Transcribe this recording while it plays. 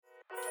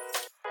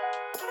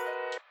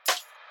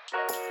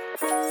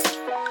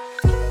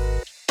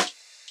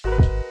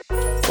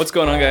What's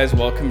going on, guys?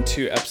 Welcome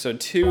to episode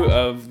 2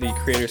 of the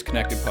Creators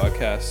Connected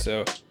podcast.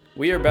 So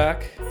we are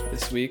back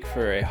this week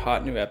for a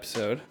hot new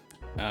episode.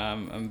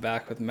 I'm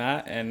back with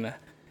Matt, and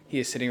he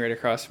is sitting right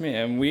across from me,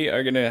 and we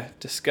are going to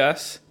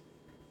discuss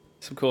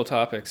some cool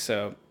topics.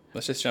 So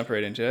let's just jump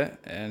right into it.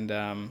 And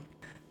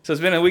so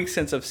it's been a week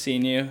since I've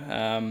seen you.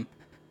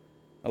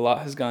 A lot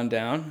has gone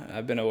down.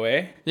 I've been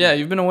away. Yeah,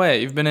 you've been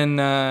away. You've been in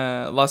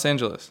Los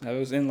Angeles. I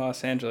was in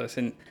Los Angeles,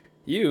 and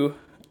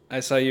I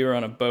saw you were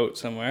on a boat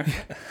somewhere.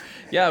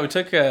 Yeah, we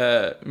took me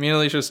and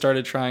Alicia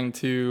started trying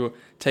to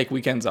take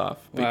weekends off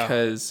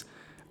because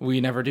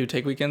we never do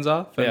take weekends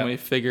off, and we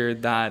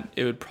figured that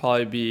it would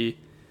probably be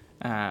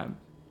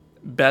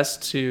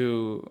best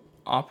to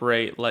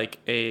operate like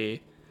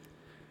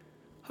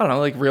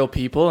like real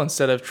people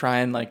instead of try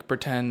and like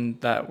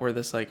pretend that we're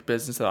this like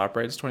business that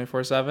operates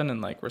 24/7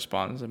 and like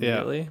responds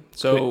immediately. Yeah.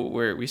 So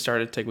we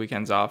started to take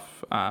weekends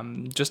off,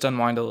 just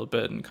unwind a little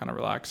bit and kind of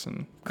relax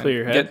and clear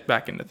your head, get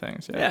back into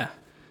things. Yeah.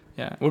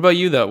 What about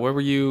you though? Where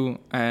were you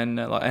and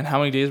how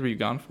many days were you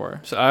gone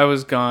for? So I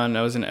was gone.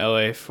 I was in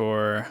LA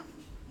for,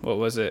 what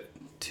was it?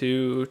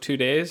 Two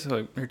days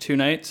or 2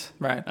 nights.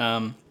 Right.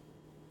 I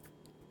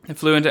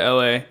flew into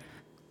LA,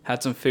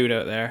 had some food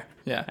out there.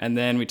 Yeah. And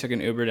then we took an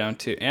Uber down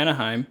to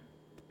Anaheim,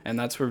 and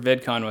that's where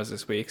VidCon was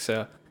this week.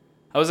 So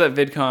I was at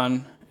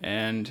VidCon,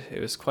 and it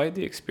was quite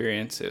the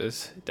experience. It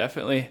was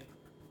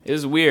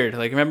weird.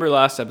 Like, remember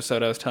last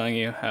episode I was telling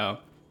you how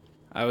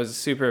I was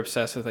super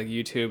obsessed with like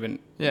YouTube and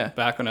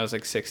back when I was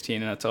like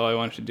 16, and that's all I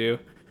wanted to do.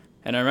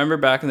 And I remember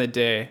back in the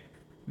day,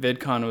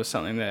 VidCon was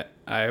something that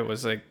I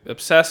was like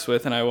obsessed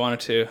with, and I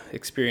wanted to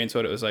experience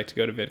what it was like to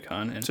go to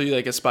VidCon. And so you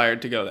like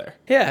aspired to go there?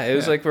 Yeah, it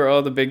was like where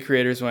all the big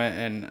creators went,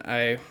 and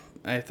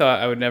I thought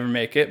I would never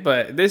make it,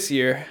 but this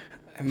year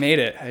I made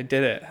it. I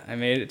did it. I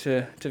made it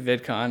to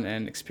VidCon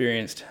and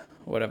experienced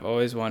what I've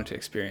always wanted to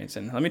experience.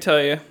 And let me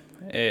tell you,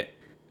 I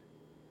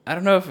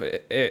don't know if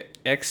it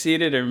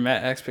exceeded or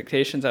met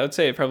expectations. I would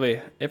say it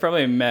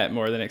probably met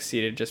more than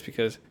exceeded, just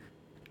because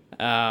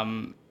I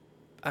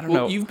don't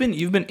know. You've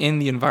been in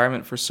the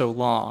environment for so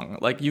long.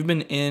 Like you've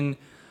been in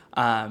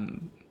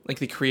like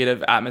the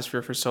creative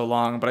atmosphere for so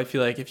long, but I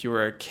feel like if you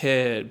were a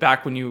kid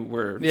back when you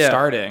were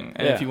starting,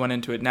 and if you went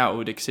into it now, it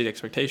would exceed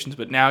expectations.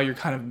 But now you're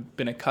kind of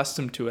been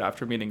accustomed to it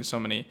after meeting so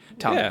many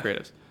talented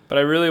creatives. But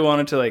I really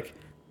wanted to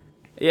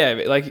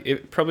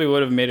it probably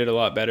would have made it a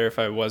lot better if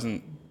I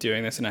wasn't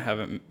doing this, and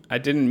I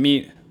didn't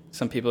meet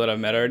some people that I've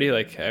met already,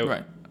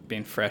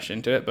 being fresh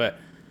into it. But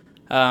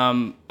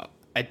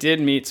I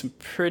did meet some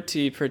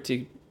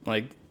pretty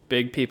like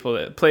big people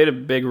that played a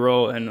big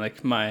role in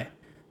like my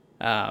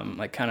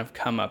kind of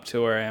come up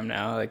to where I am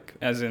now, like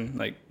as in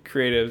like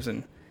creatives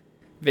and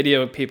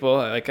video people.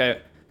 Like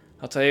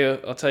I'll tell you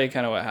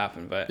kind of what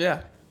happened, but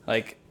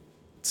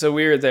so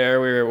we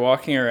were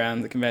walking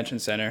around the convention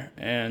center,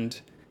 and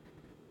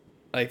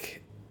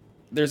like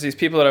there's these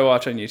people that I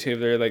watch on YouTube.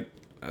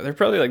 They're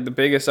probably like the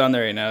biggest on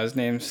there right now.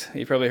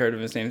 You probably heard of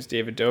his name's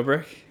David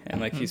Dobrik,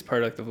 and like he's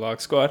part of like the Vlog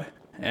Squad.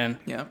 And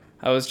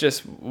I was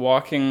just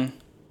walking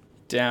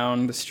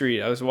down the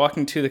street. I was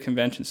walking to the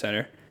convention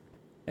center,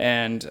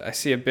 and I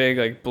see a big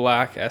like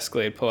black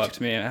Escalade pull up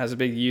to me, and it has a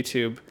big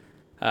YouTube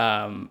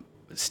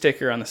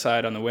sticker on the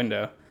side on the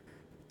window.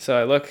 So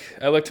I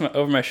look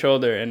over my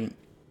shoulder, and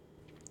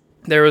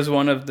there was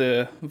one of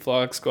the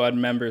Vlog Squad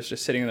members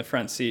just sitting in the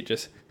front seat,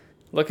 just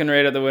looking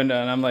right at the window,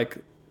 and I'm like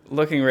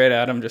looking right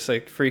at him, just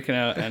like freaking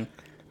out. And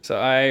so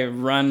I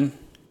run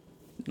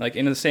like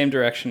into the same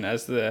direction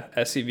as the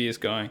SUV is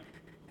going,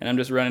 and I'm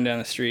just running down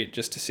the street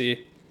just to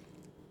see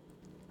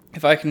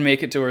if I can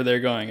make it to where they're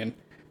going. And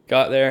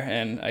got there,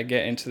 and I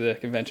get into the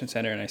convention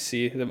center, and I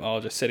see them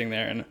all just sitting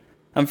there, and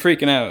I'm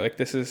freaking out. Like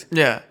this is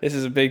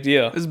a big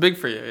deal. This is big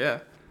for you, yeah.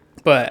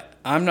 But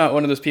I'm not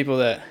one of those people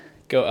that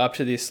go up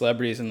to these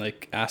celebrities and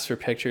like ask for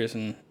pictures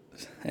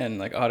and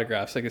like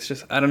autographs. Like it's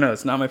just, I don't know,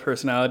 it's not my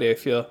personality. I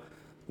feel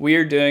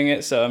weird doing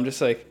it, so I'm just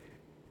like,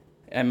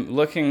 I'm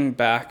looking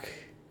back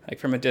like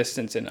from a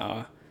distance in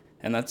awe,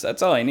 and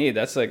that's all I need.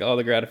 That's like all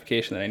the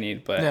gratification that I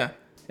need. But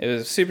it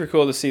was super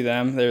cool to see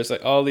them. There's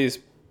like all these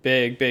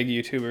big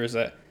YouTubers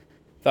that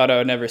thought I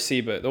would never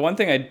see. But the one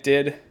thing I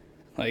did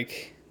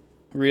like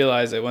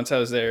realize that once I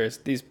was there is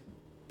these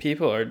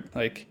people are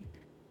like,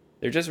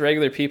 they're just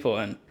regular people,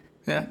 and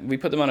we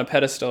put them on a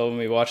pedestal when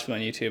we watch them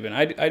on YouTube. And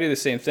I do the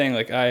same thing.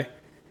 Like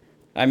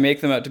I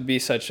make them out to be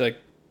such like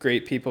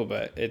great people,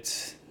 but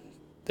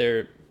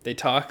they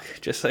talk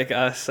just like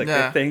us. Like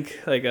they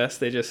think like us.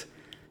 They just,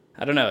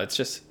 I don't know.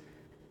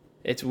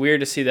 It's weird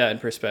to see that in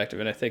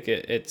perspective, and I think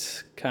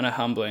it's kind of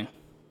humbling,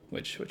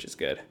 which is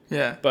good.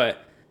 Yeah.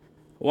 But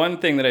one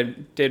thing that I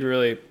did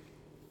really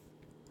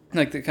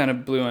like that kind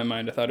of blew my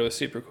mind, I thought it was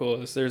super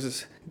cool, is there's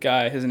this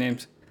guy, his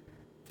name's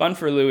Fun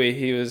for Louie.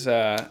 He was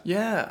I've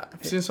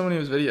seen so many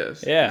of his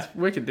videos. Yeah. He's a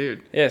wicked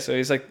dude. Yeah, so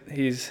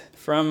he's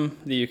from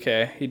the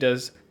UK. He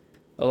does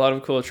a lot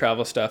of cool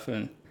travel stuff,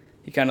 and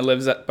he kind of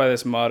lives by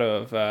this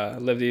motto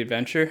of live the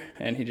adventure,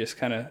 and he just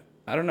kind of,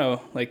 I don't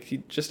know, like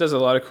he just does a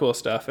lot of cool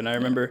stuff. And I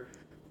remember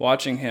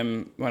watching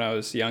him when I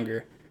was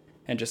younger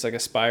and just like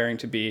aspiring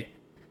to be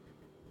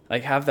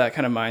like have that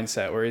kind of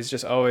mindset where he's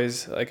just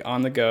always like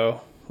on the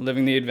go,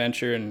 living the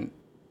adventure and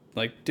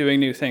like doing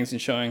new things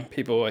and showing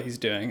people what he's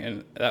doing.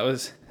 And that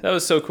was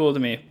so cool to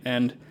me.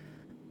 And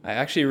I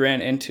actually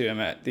ran into him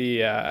at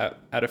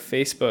a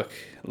Facebook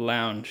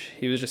lounge.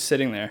 He was just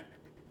sitting there,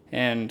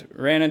 and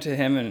ran into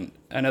him and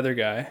another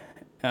guy,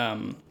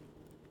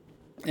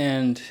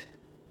 and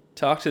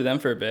talked to them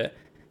for a bit.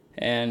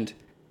 And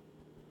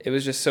it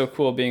was just so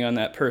cool being on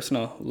that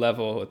personal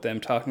level with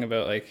them, talking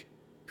about like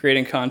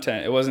creating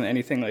content. It wasn't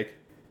anything like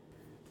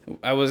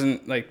I was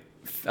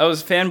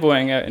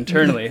fanboying out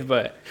internally,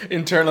 but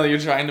internally you're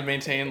trying to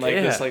maintain like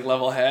this like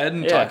level head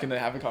and talking to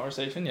have a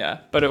conversation.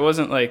 Yeah. But it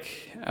wasn't like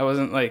I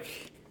wasn't like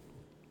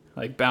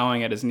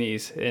bowing at his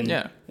knees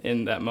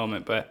in that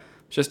moment, but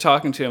just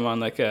talking to him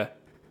on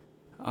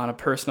a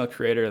personal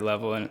creator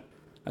level. And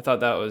I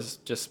thought that was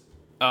just,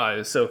 it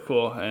was so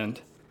cool.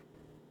 And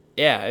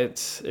yeah,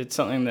 it's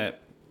something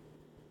that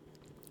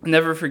I'll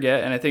never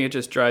forget. And I think it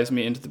just drives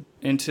me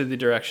into the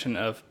direction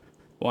of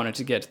wanting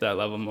to get to that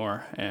level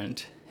more.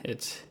 And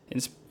it's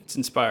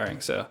inspiring.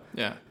 So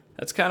yeah,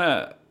 that's kind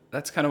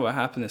of what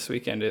happened this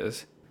weekend. It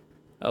was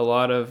a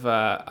lot of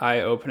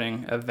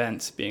eye-opening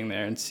events being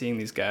there and seeing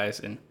these guys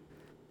and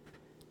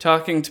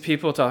talking to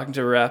people, talking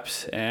to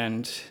reps,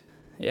 and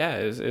yeah,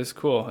 it was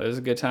cool. It was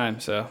a good time.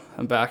 So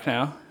I'm back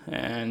now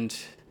and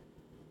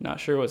not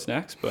sure what's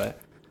next, but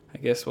I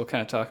guess we'll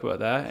kind of talk about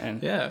that.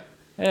 And yeah.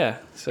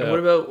 So and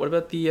what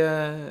about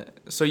the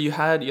so you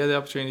had the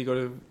opportunity to go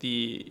to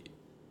the.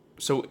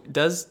 So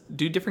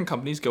do different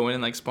companies go in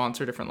and like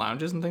sponsor different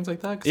lounges and things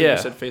like that? Because you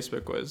said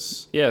Facebook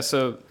was... Yeah,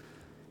 so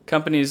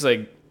companies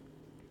like,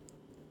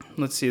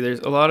 let's see, there's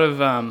a lot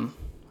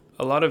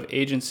of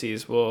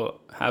agencies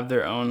will have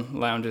their own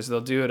lounges.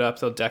 They'll do it up,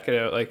 they'll deck it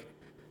out like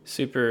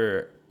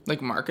super...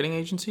 Like marketing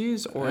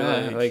agencies or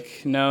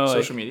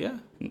social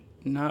media?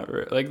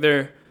 Like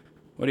they're,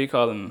 what do you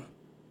call them?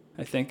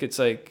 I think it's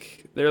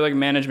like, they're like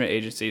management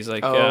agencies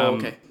like,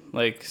 okay.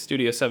 Like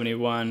Studio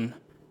 71,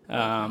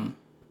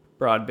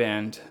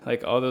 Broadband,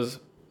 like all those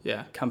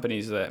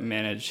companies that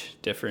manage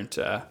different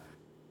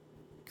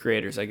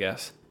creators, I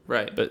guess.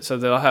 Right. But so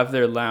they'll have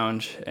their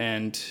lounge,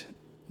 and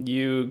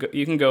you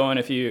can go in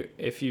if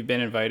you've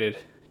been invited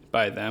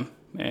by them,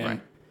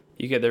 and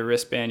you get their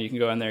wristband. You can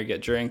go in there,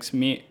 get drinks,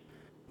 meet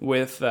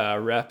with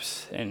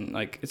reps, and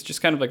like it's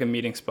just kind of like a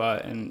meeting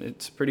spot, and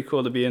it's pretty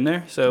cool to be in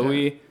there. So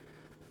we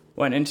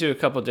went into a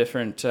couple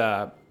different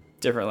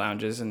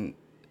lounges and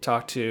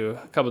talked to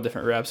a couple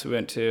different reps. We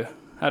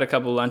had a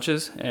couple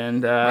lunches,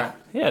 and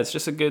it's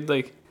just a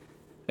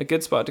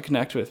good spot to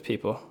connect with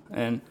people.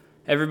 And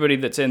everybody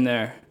that's in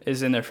there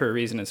is in there for a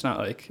reason. It's not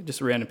like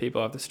just random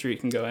people off the street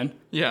can go in.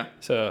 Yeah.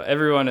 So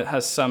everyone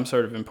has some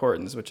sort of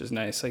importance, which is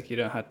nice. Like you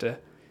don't have to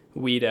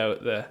weed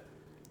out the...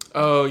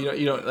 Oh,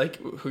 you don't like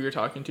who you're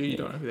talking to. You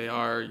don't know who they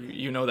are.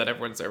 You know that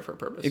everyone's there for a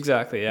purpose.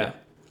 Exactly. Yeah.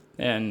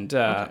 And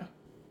there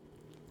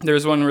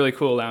was one really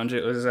cool lounge.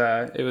 It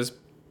was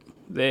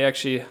they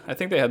actually, I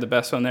think they had the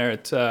best one there.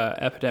 It's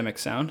Epidemic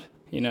Sound.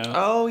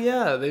 Oh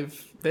yeah,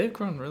 they've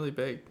grown really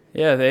big.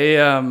 Yeah, they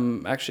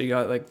actually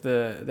got like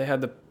they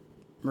had the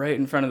right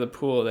in front of the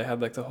pool. They had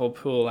like the whole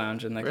pool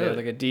lounge, and like they had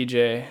like a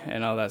DJ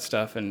and all that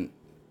stuff. And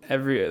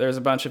there's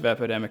a bunch of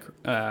Epidemic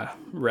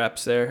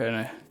reps there, and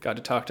I got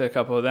to talk to a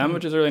couple of them,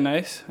 which is really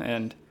nice.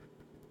 And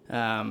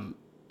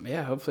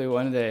hopefully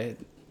one day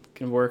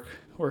can work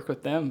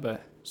with them.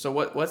 But so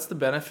what's the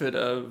benefit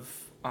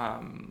of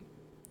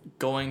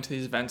going to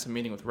these events and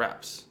meeting with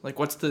reps? Like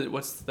what's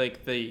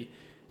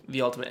the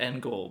ultimate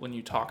end goal when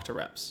you talk to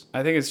reps?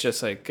 I think it's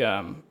just like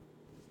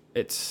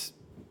it's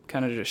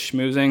kind of just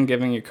schmoozing,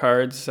 giving your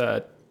cards,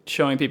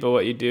 showing people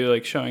what you do,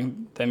 like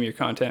showing them your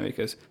content,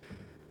 because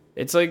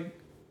it's like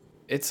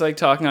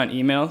talking on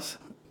emails,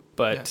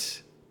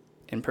 but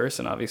in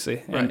person,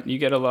 obviously. And you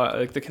get a lot,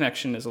 like the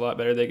connection is a lot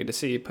better. They get to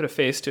see, put a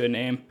face to a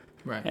name,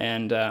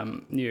 and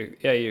you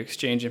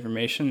exchange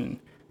information, and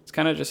it's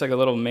kind of just like a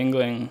little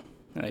mingling,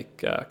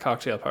 like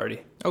cocktail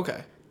party.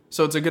 Okay.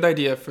 So it's a good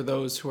idea for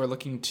those who are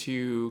looking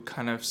to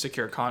kind of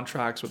secure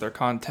contracts with their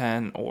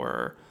content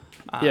or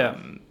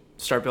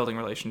start building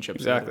relationships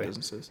with other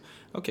businesses.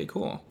 Okay,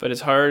 cool. But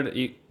it's hard.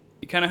 You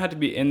kind of have to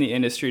be in the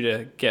industry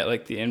to get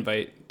like the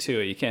invite to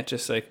it. You can't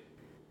just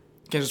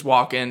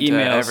walk into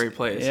emails, every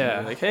place. Yeah.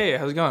 And be like, hey,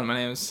 how's it going? My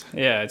name's...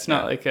 Yeah, it's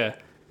not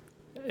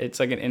it's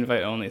like an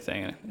invite only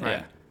thing. Right.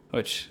 Yeah,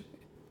 which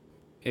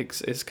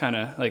it's kind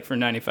of like for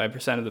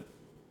 95% of the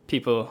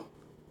people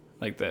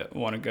like that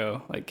want to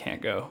go, like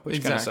can't go,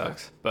 which kind of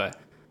sucks. But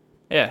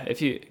yeah,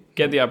 if you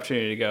get the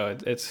opportunity to go,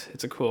 it's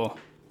a cool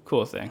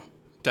thing.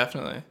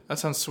 Definitely. That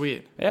sounds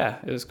sweet. Yeah,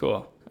 it was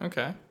cool.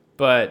 Okay.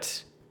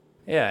 But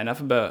yeah, enough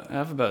about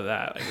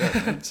that.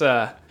 Like it's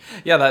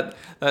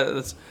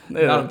that's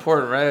not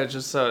important, right? It's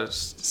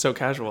just so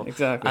casual.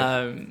 Exactly.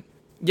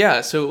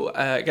 So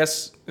I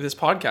guess this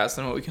podcast,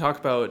 and what we can talk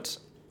about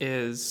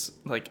is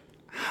like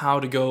how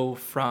to go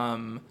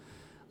from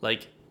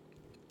like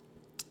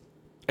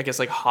I guess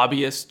like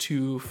hobbyist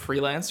to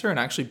freelancer and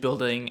actually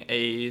building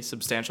a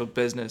substantial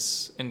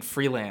business in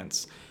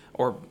freelance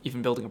or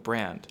even building a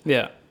brand.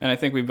 Yeah. And I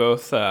think we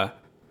both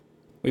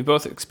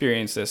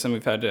experienced this, and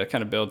we've had to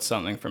kind of build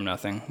something from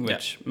nothing,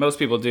 which most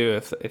people do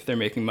if they're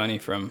making money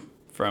from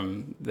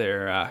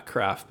their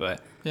craft.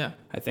 But yeah,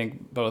 I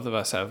think both of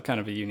us have kind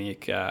of a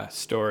unique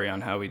story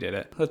on how we did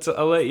it.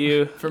 I'll let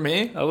you. For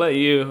me, I'll let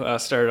you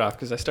start it off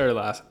because I started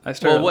last.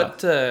 Well, what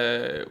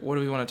do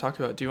we want to talk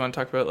about? Do you want to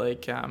talk about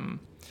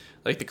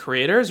like the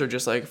creators or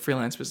just like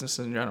freelance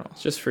businesses in general?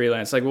 Just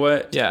freelance. Like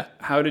what? Yeah.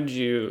 How did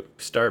you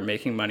start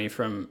making money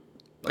from?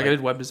 Like I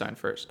did web design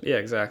first. Yeah,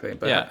 exactly.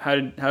 But how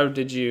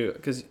did you?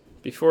 Because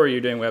before you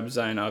were doing web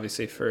design,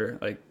 obviously for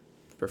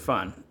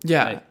fun.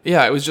 Yeah, like,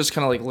 yeah. It was just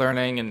kind of like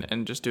learning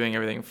and just doing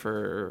everything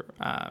for.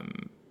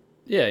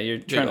 You're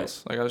trying to.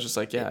 Like I was just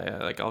like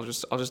like I'll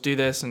just do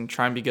this and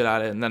try and be good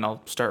at it, and then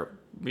I'll start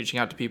reaching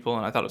out to people,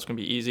 and I thought it was gonna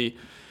be easy.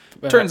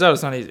 Turns out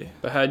it's not easy.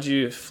 But how'd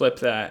you flip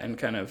that and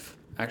kind of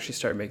actually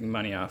start making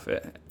money off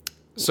it?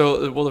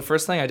 So, well, the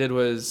first thing I did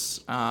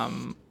was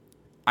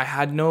I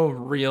had no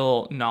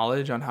real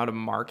knowledge on how to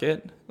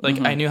market. Like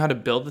I knew how to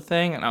build the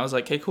thing, and I was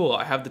like, hey, cool,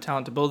 I have the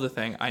talent to build the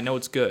thing. I know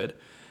it's good,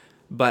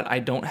 but I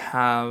don't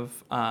have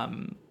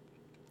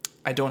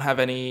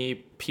any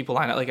people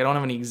I don't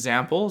have any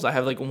examples. I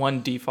have like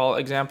one default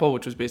example,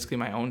 which was basically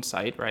my own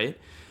site, right?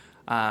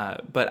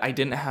 But I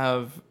didn't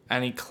have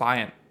any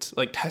client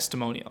like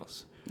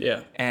testimonials.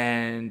 Yeah.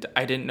 And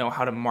I didn't know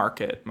how to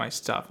market my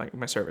stuff, like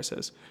my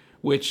services,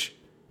 which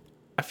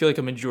I feel like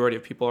a majority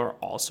of people are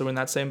also in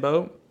that same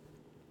boat.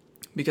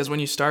 Because when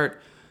you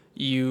start,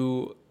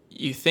 you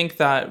think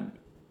that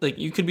like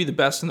you could be the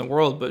best in the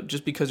world, but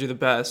just because you're the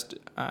best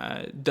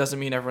doesn't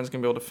mean everyone's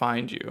gonna be able to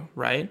find you,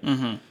 right?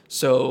 Mm-hmm.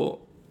 So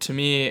to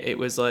me, it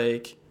was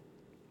like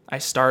I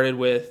started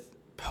with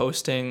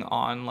posting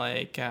on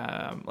like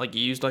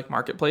used like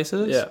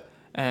marketplaces. Yeah.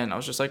 And I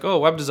was just like, oh,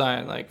 web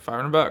design, like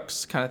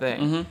 $500 kind of thing.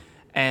 Mm-hmm.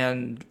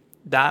 And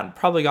that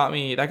probably got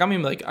me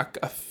like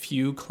a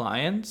few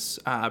clients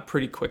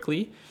pretty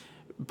quickly.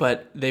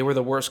 But they were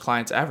the worst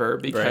clients ever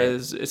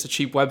because It's a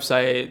cheap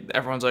website.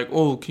 Everyone's like,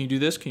 oh, can you do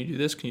this? Can you do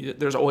this? Can you do?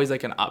 There's always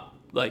like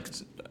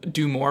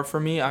do more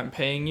for me. I'm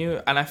paying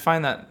you. And I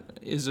find that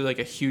is like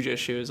a huge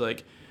issue is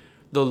like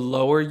the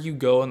lower you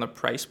go on the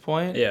price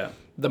point,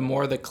 the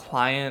more the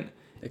client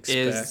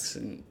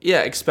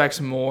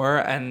expects more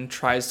and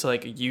tries to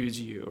like use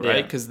you,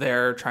 right? Because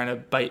they're trying to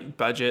bite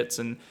budgets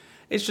and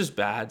it's just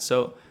bad.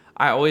 So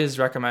I always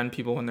recommend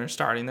people when they're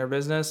starting their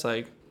business,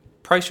 like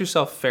price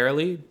yourself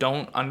fairly.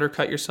 Don't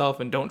undercut yourself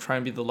and don't try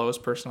and be the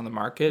lowest person on the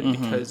market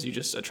because you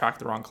just attract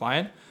the wrong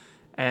client.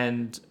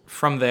 And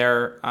from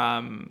there,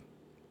 I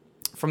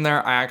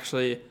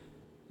actually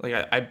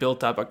I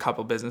built up a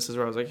couple businesses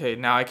where I was like, hey,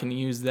 now I can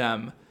use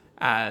them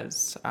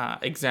as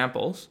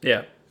examples. Yeah.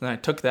 And then I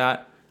took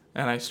that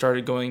and I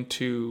started going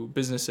to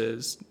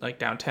businesses like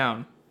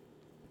downtown.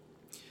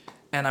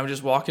 And I would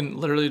just walk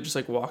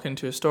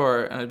into a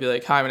store and I'd be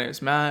like, hi, my name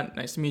is Matt.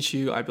 Nice to meet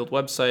you. I build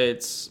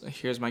websites.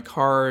 Here's my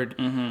card.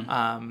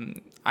 Mm-hmm.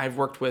 I've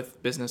worked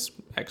with business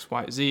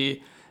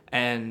XYZ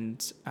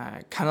and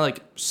kind of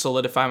like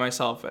solidify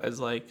myself as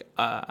like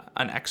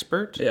an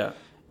expert. Yeah.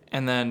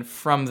 And then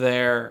from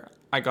there,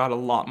 I got a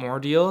lot more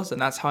deals. And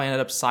that's how I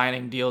ended up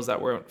signing deals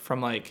that were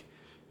from like,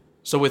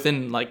 so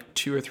within like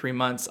 2 or 3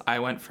 months, I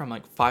went from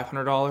like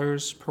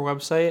 $500 per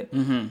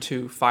website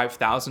to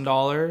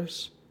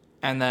 $5,000.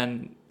 And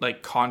then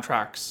like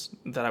contracts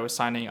that I was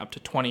signing up to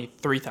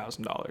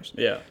 $23,000.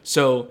 Yeah.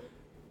 So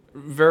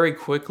very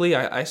quickly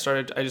I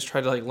just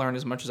tried to like learn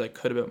as much as I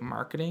could about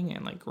marketing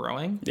and like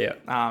growing. Yeah.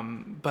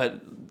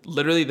 But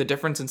literally the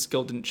difference in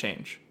skill didn't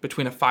change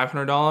between a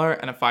 $500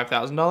 and a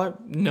 $5,000.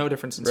 No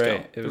difference in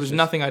skill. It was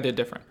nothing I did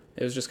different.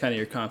 It was just kind of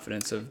your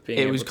confidence of being.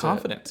 It was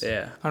confidence.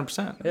 Yeah.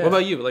 100%. Yeah. What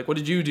about you? Like, what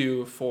did you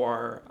do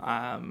for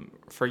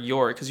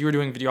your? Because you were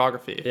doing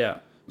videography.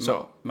 Yeah.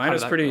 So mine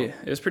was pretty. Go?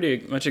 It was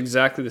pretty much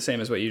exactly the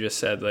same as what you just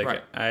said.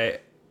 Like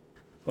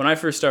when I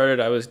first started,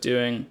 I was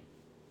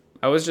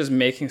just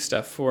making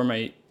stuff for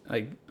my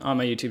on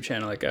my YouTube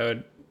channel. Like I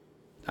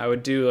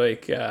would do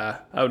I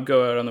would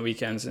go out on the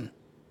weekends and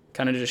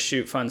kind of just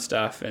shoot fun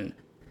stuff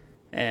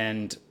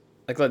and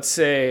like let's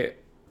say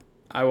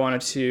I wanted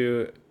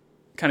to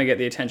kind of get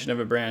the attention of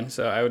a brand,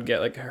 so I would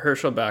get like a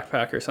Herschel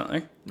backpack or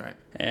something. Right.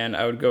 And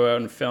I would go out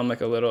and film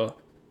like a little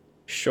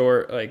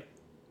short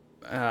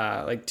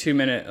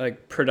 2-minute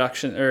like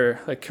production or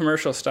like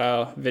commercial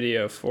style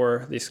video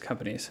for these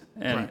companies.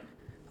 And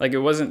like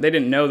they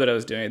didn't know that I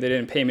was doing it. They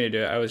didn't pay me to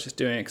do it. I was just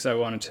doing it because I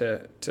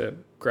wanted to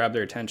grab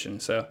their attention.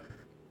 So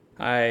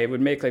I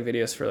would make like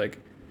videos for like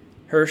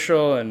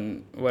Herschel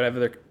and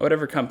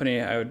whatever company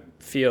I would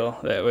feel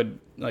that would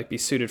like be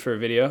suited for a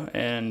video,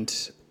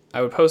 and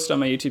I would post it on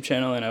my YouTube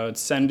channel and I would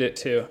send it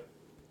to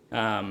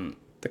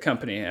the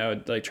company. I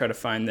would like try to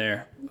find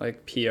their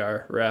like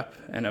PR rep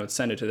and I would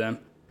send it to them.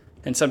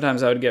 And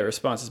sometimes I would get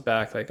responses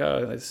back like,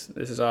 oh, this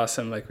is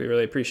awesome. Like, we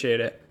really appreciate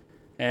it.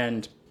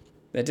 And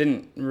that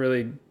didn't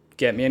really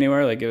get me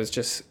anywhere. Like, it was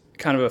just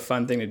kind of a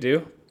fun thing to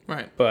do.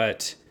 Right.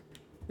 But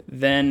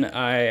then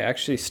I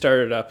actually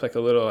started up like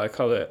I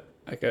called it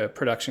like a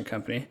production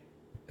company.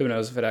 Who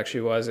knows if it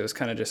actually was. It was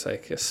kind of just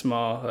like a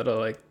small little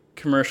like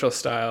commercial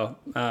style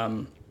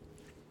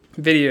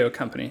video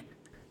company.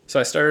 So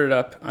I started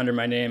up under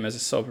my name as a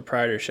sole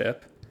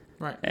proprietorship.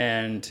 Right.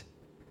 And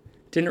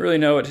didn't really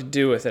know what to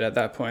do with it at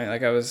that point.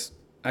 Like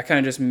I kind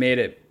of just made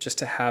it just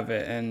to have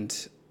it.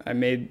 And I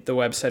made the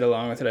website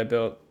along with it. I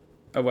built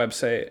a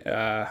website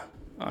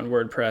on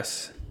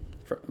WordPress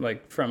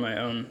from my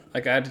own.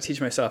 Like I had to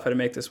teach myself how to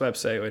make this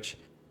website, which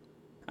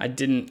I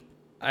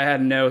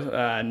had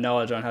no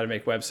knowledge on how to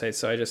make websites.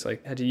 So I just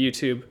like had to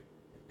YouTube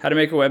how to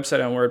make a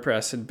website on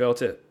WordPress and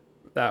built it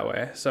that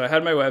way. So I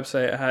had my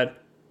website. I had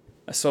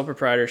a sole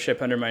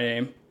proprietorship under my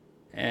name,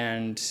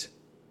 and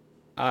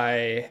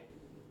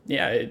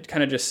it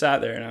kind of just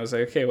sat there, and I was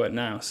like, okay, what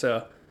now?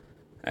 So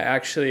I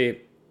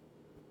actually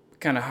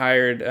kind of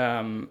hired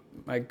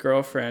my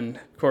girlfriend,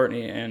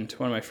 Courtney, and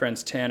one of my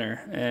friends,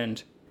 Tanner,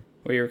 and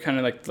we were kind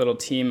of like the little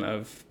team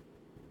of,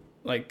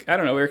 like, I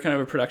don't know, we were kind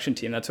of a production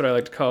team. That's what I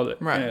like to call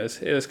it. Right.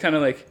 It was kind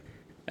of like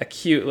a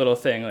cute little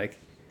thing, like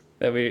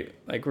that we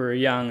were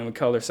young and we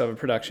called ourselves a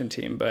production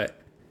team, but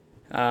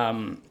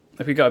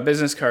like we got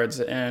business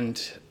cards,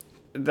 and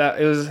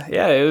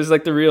it was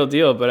like the real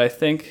deal. But I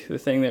think the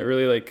thing that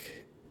really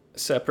like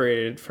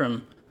separated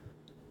from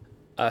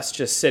us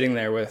just sitting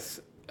there with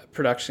a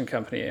production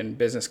company and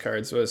business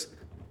cards was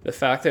the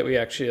fact that we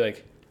actually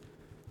like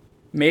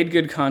made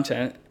good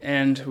content,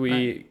 and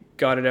we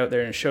got it out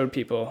there and showed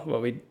people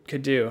what we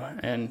could do.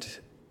 And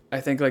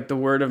I think like the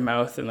word of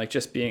mouth and like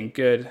just being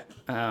good,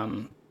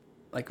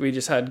 like we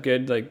just had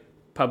good like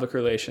public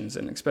relations,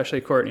 and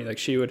especially Courtney, like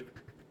she would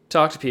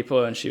talk to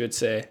people and she would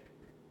say,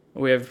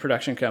 we have a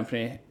production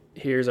company,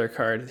 here's our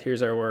card,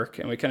 here's our work.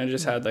 And we kind of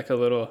just had like a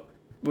little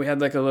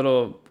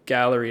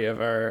gallery of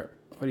our,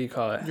 what do you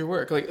call it? Your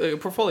work, like a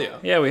portfolio.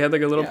 Yeah, we had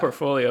like a little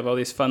portfolio of all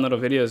these fun little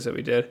videos that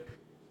we did,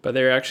 but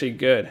they were actually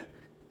good.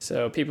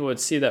 So people would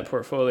see that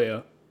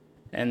portfolio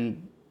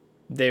and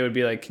they would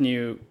be like, do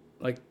you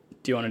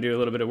want to do a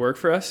little bit of work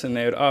for us? And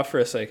they would offer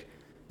us like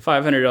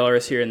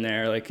 $500 here and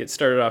there. Like it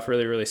started off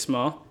really, really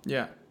small.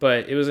 Yeah.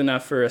 But it was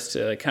enough for us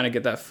to like kind of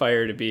get that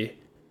fire to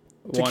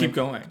keep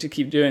going, to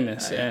keep doing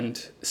this. Yeah.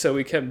 And so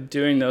we kept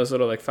doing those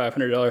little like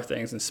 $500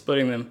 things and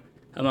splitting them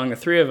among the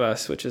three of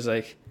us, which is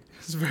like,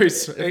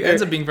 it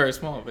ends up being very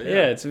small, but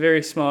yeah, it's a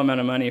very small amount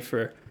of money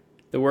for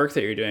the work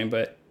that you're doing,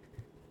 but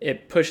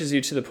it pushes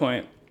you to the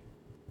point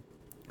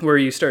where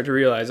you start to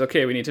realize,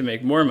 okay, we need to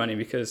make more money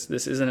because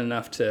this isn't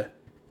enough to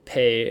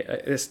pay.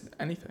 This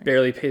anything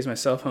barely pays my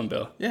cell phone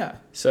bill. Yeah.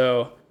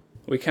 So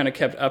we kind of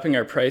kept upping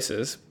our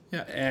prices.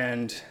 Yeah.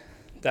 And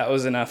that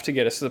was enough to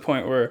get us to the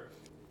point where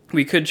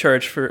we could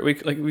charge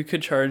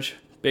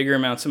bigger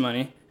amounts of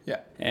money.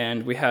 Yeah.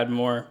 And we had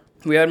more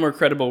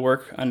credible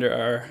work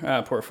under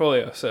our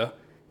portfolio. So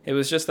it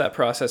was just that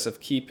process of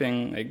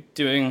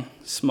doing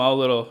small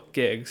little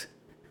gigs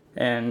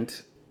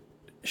and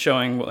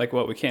showing like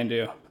what we can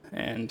do.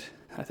 And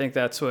I think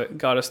that's what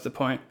got us to the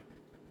point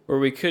where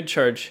we could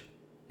charge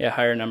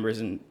higher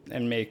numbers and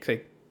make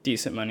like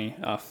decent money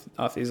off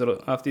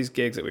these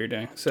gigs that we were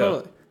doing. So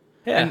totally.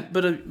 Yeah.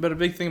 But a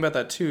big thing about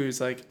that too is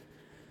like,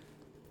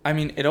 I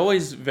mean, it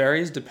always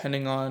varies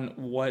depending on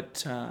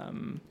what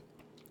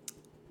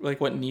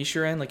niche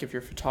you're in. Like if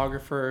you're a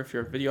photographer, if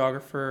you're a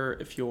videographer,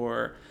 if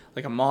you're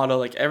like a model,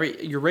 like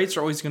your rates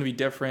are always going to be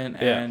different,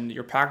 and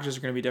your packages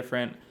are going to be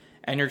different,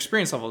 and your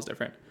experience level is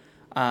different.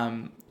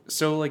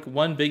 So like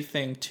one big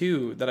thing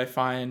too that I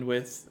find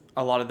with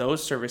a lot of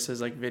those services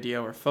like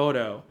video or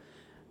photo,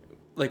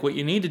 like what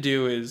you need to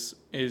do is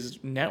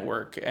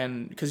network,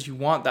 and because you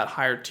want that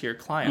higher tier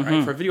client,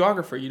 right? For a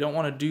videographer, you don't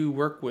want to do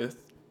work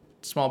with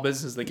small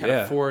businesses that can't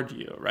afford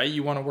you, right?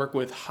 You want to work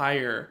with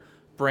higher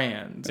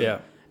brands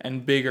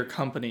and bigger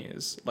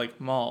companies like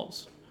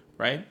malls,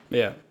 right?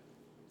 Yeah.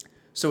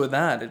 So with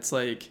that, it's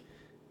like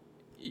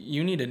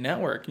you need a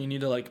network. You need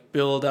to like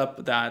build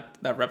up that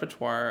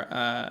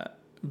repertoire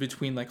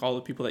between like all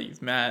the people that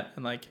you've met,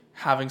 and like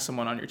having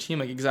someone on your team,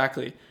 like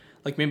exactly.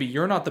 Like maybe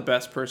you're not the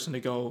best person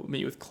to go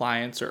meet with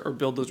clients or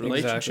build those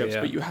relationships,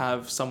 but you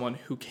have someone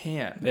who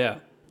can. Yeah.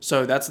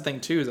 So that's the thing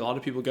too, is a lot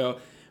of people go,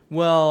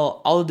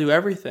 well, I'll do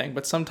everything,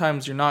 but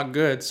sometimes you're not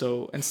good.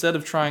 So instead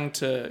of trying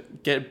to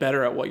get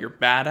better at what you're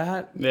bad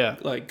at,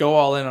 like go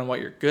all in on what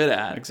you're good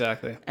at.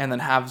 Exactly. And then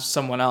have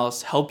someone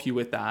else help you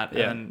with that.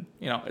 Yeah. And,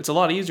 it's a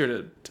lot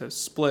easier to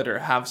split or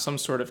have some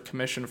sort of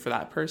commission for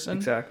that person.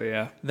 Exactly,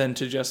 yeah. Than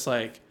to just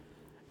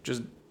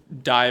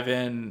dive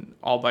in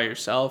all by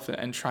yourself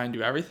and try and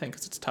do everything,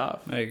 because it's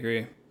tough. I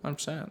agree.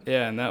 100%.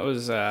 Yeah, and that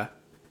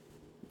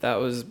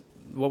was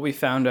what we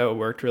found out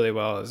worked really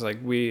well. Is like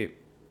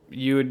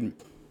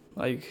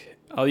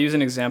I'll use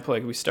an example.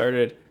 Like we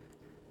started,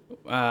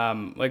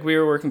 like we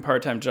were working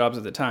part-time jobs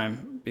at the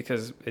time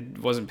because it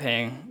wasn't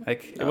paying.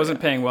 It wasn't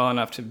paying well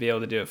enough to be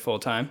able to do it full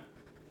time.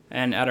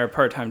 And at our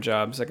part-time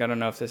jobs, like I don't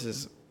know if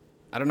it's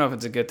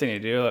a good thing to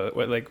do.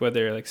 Like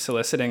whether like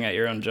soliciting at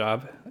your own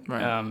job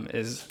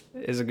is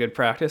a good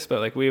practice.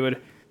 But like we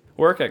would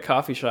work at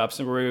coffee shops,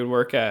 and we would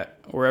work at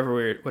whatever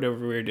we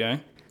were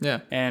doing. Yeah.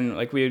 And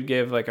like we would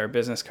give like our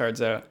business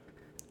cards out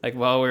like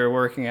while we were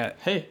working at.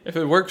 Hey, if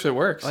it works, it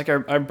works. Like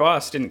our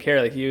boss didn't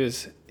care. Like he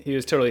was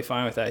totally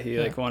fine with that. He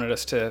like wanted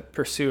us to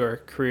pursue our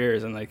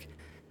careers, and like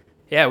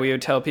we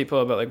would tell people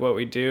about like what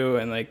we do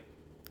and like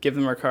give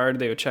them our card.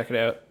 They would check it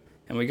out,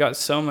 and we got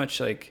so much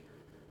like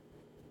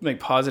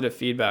positive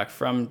feedback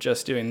from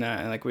just doing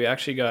that. And like we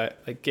actually got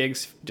like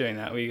gigs doing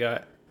that. We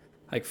got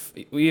like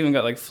we even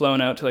got like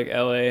flown out to like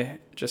LA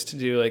just to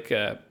do like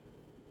a,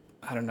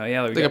 I don't know,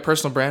 like a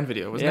personal brand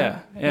video, wasn't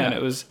it? Yeah, and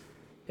it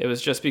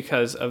was just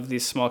because of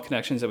these small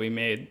connections that we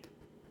made,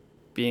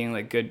 being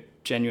like good,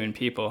 genuine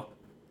people,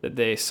 that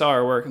they saw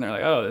our work and they're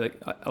like, oh,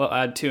 like I'll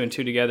add 2 and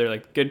 2 together,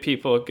 like good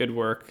people, good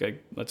work,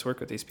 like let's work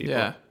with these people.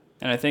 Yeah.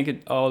 And I think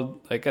it all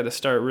like at the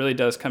start really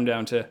does come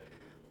down to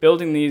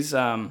building these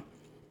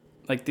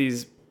like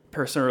these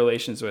personal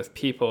relations with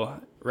people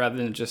rather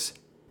than just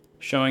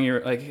showing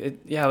your like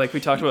like we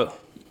talked about.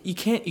 You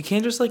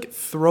can't just like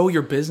throw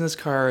your business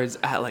cards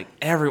at like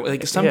everyone.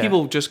 Like some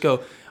people just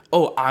go,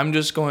 oh, I'm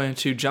just going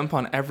to jump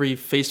on every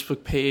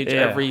Facebook page,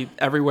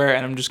 everywhere,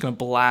 and I'm just going to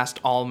blast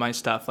all my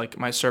stuff, like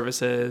my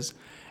services.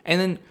 And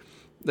then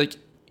like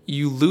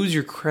you lose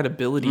your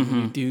credibility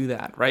when you do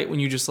that, right? When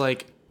you just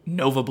like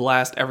Nova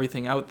blast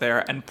everything out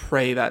there and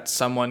pray that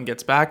someone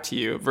gets back to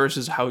you,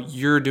 versus how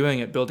you're doing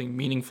it, building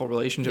meaningful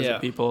relationships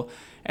with people.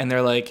 And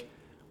they're like,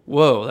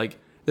 whoa, like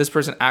this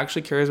person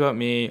actually cares about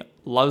me,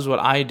 loves what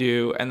I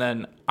do, and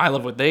then I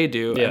love what they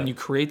do. And you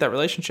create that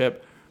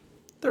relationship.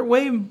 They're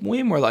way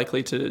more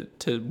likely to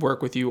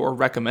work with you or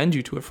recommend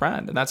you to a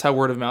friend. And that's how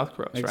word of mouth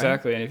grows,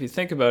 exactly. Right? And if you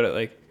think about it,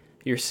 like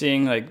you're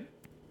seeing like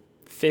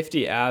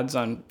 50 ads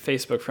on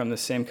Facebook from the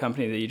same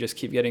company that you just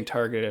keep getting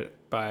targeted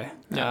by.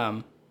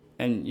 Yeah.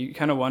 And you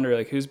kind of wonder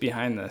like who's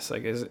behind this?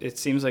 Like it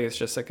seems like it's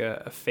just like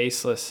a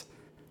faceless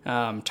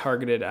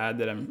targeted ad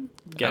that I'm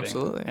getting.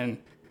 Absolutely. And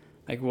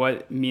like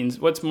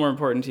what's more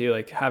important to you,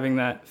 like having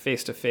that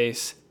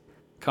face-to-face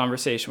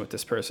conversation with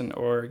this person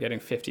or getting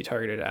 50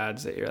 targeted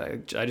ads that you're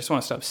like, I just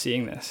want to stop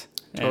seeing this.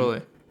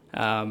 Totally.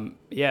 And,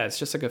 it's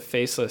just like a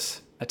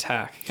faceless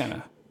attack kind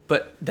of.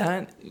 But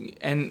that,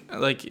 and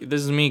like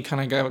this is me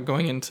kind of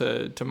going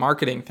into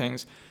marketing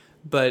things,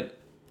 but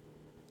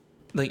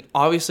like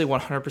obviously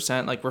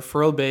 100% like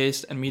referral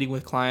based and meeting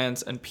with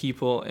clients and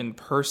people in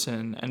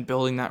person and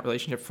building that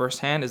relationship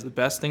firsthand is the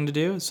best thing to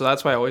do. So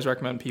that's why I always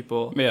recommend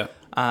people. Yeah.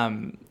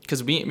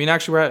 Because me and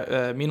Alicia were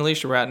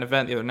at an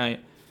event the other night,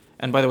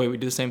 and by the way, we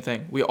do the same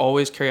thing. We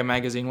always carry a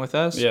magazine with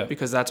us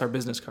because that's our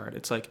business card.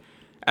 It's like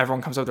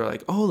everyone comes up, they're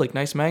like, oh, like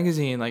nice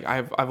magazine. Like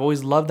I've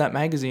always loved that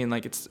magazine.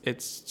 Like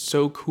it's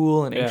so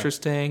cool and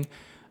interesting.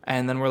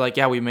 And then we're like,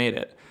 yeah, we made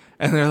it.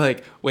 And they're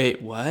like,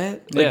 wait,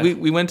 what? Like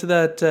we went to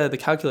that the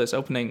Calculus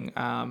opening.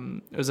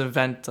 It was an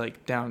event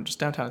like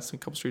downtown. It's a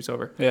couple streets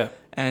over. Yeah.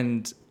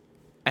 And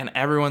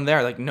everyone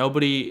there, like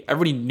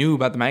everybody knew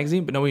about the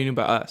magazine, but nobody knew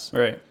about us.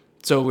 Right.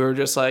 So we were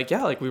just like,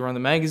 like we were on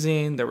the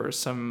magazine. There were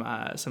some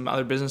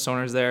other business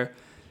owners there,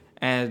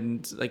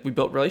 and like we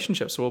built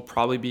relationships. So we'll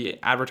probably be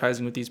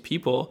advertising with these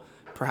people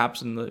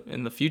perhaps in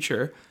the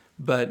future.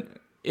 But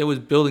it was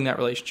building that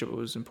relationship that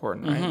was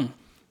important, right? Mm-hmm.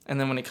 And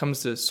then when it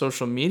comes to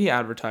social media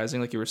advertising,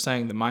 like you were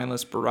saying, the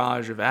mindless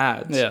barrage of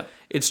ads. Yeah,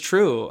 it's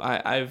true.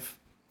 I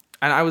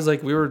was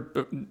like,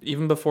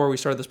 even before we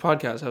started this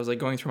podcast, I was like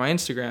going through my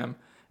Instagram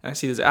and I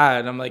see this ad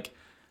and I'm like,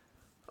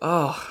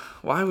 oh,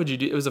 why would you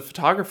do? It was a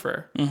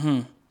photographer.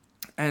 Mm-hmm.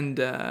 And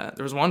there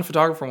was one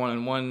photographer one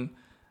and one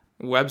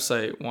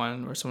website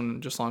one where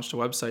someone just launched a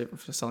website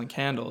for selling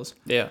candles.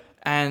 Yeah.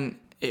 And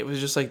it was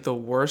just like the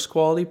worst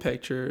quality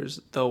pictures,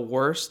 the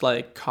worst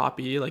like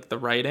copy, like the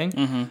writing.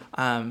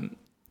 Mm-hmm.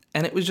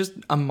 And it was just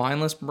a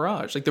mindless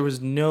barrage. Like there was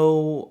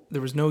no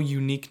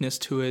uniqueness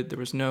to it. There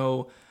was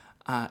no,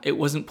 it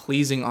wasn't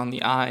pleasing on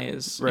the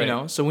eyes, right. You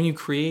know? So when you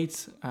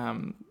create,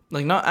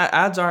 like not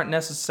ads aren't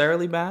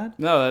necessarily bad.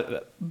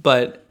 No,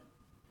 but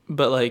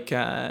like,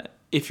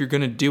 if you're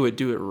going to do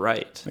it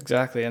right.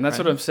 Exactly. And that's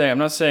what I'm saying. I'm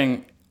not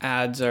saying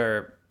ads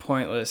are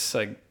pointless,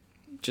 like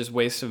just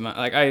waste of money.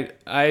 Like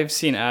I've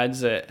seen ads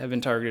that have been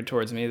targeted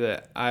towards me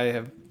that I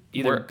have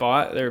either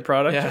bought their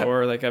product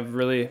or like I've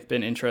really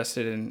been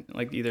interested in,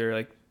 like either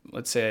like,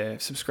 let's say I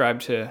subscribe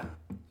to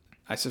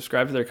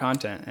their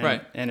content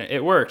and, and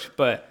it worked,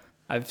 but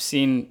I've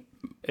seen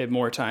it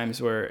more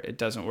times where it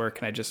doesn't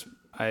work. And I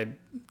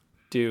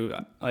don't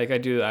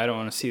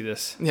want to see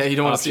this. Yeah. You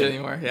don't want to see it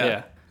anymore.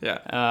 Yeah.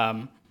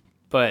 Yeah.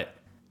 But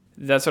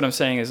that's what I'm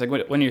saying is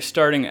like when you're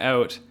starting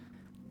out,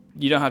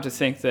 you don't have to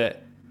think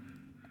that,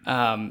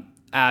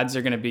 ads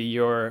are going to be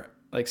your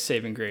like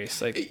saving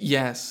grace. Like,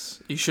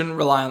 yes, you shouldn't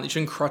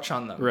crutch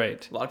on them.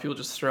 Right. A lot of people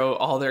just throw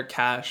all their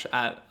cash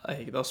at,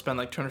 like, they'll spend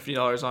like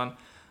 $250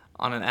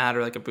 on an ad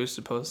or like a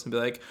boosted post and be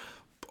like,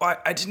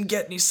 I didn't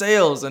get any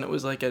sales. And it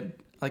was like an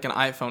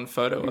iPhone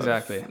photo.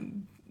 Exactly. Of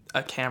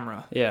a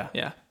camera. Yeah.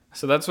 Yeah.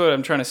 So that's what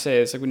I'm trying to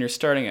say is like when you're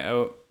starting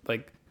out,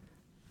 like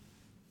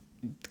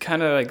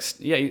kind of like,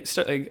 you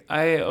start, like,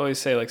 I always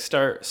say like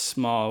start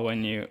small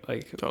when you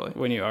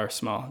when you are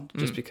small,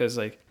 just because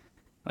like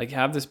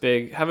have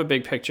a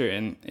big picture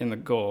in the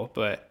goal,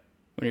 but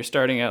when you're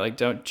starting out, like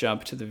don't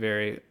jump to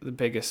the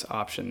biggest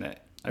option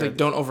that. Like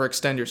don't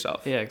overextend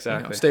yourself. Yeah,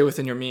 exactly. You know, stay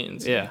within your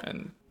means. Yeah.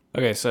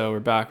 Okay, so we're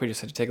back. We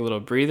just had to take a little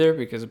breather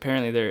because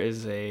apparently there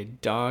is a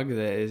dog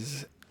that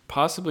is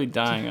possibly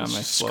dying on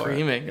my floor.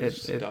 Screaming.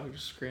 It's a dog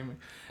just screaming.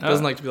 It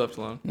doesn't like to be left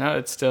alone. No,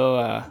 it's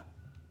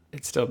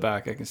still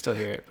back. I can still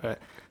hear it, but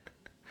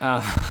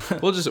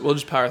we'll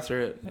just power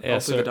through it. Yeah,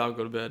 hopefully the dog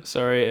go to bed.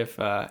 Sorry if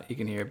you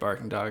can hear a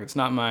barking dog. It's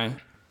not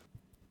mine.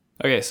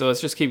 Okay, so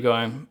let's just keep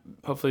going.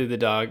 Hopefully the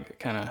dog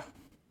kind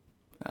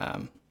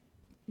of,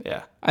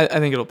 yeah. I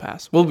think it'll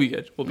pass. We'll be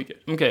good.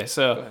 Okay,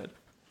 so go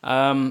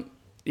ahead.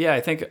 Yeah,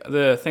 I think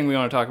the thing we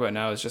want to talk about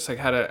now is just like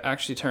how to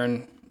actually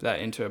turn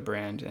that into a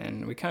brand,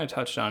 and we kind of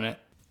touched on it.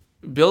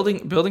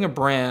 Building a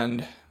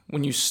brand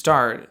when you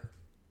start,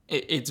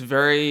 it's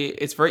very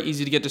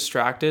easy to get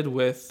distracted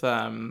with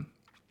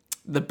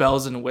the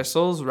bells and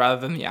whistles rather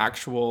than the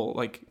actual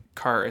like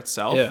car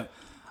itself.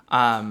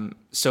 Yeah.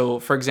 So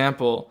for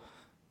example,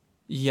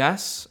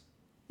 yes,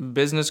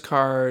 business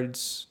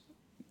cards,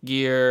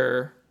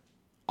 gear,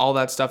 all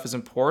that stuff is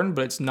important,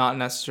 but it's not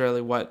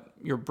necessarily what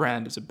your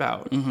brand is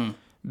about. Mm-hmm.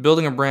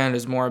 Building a brand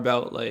is more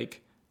about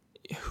like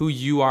who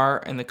you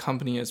are and the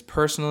company is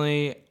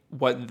personally,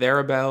 what they're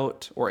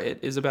about or it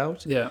is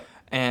about. Yeah.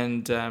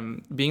 And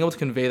being able to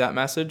convey that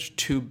message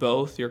to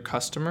both your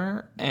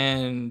customer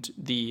and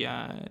the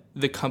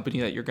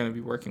company that you're going to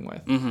be working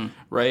with, mm-hmm.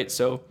 right?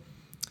 So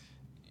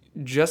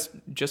just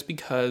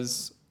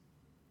because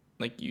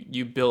like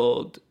you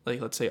build like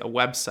let's say a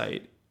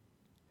website,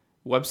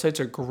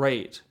 websites are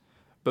great,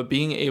 but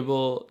being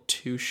able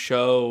to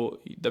show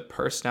the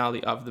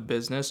personality of the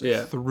business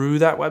through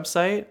that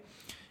website,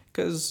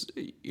 because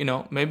you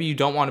know maybe you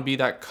don't want to be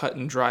that cut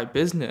and dry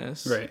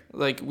business, right?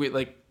 Like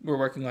we're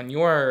working on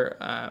your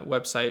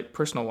website,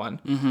 personal one,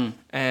 mm-hmm.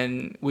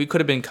 and we could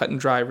have been cut and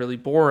dry, really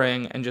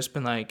boring, and just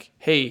been like,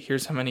 hey,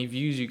 here's how many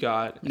views you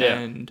got,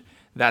 and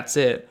that's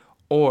it.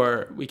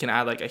 Or we can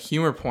add like a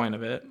humor point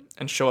of it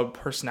and show a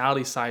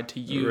personality side to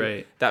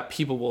you that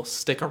people will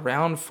stick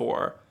around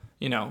for.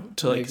 You know,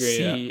 to like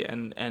see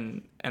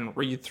and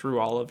read through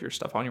all of your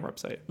stuff on your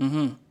website.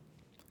 Mm-hmm.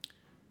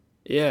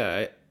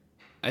 Yeah,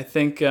 I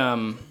think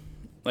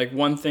like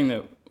one thing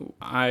that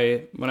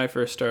when I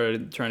first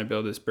started trying to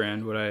build this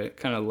brand, what I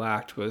kind of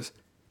lacked was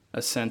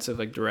a sense of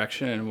like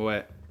direction and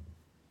what,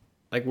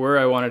 like where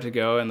I wanted to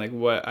go and like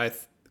what I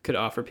could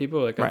offer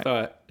people. Like I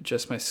thought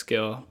just my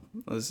skill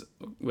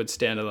would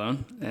stand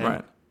alone.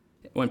 And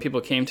when people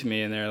came to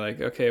me and they're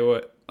like, okay,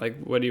 what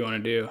do you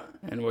want to do?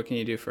 And what can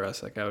you do for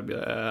us? Like, I would be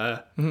like,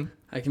 mm-hmm.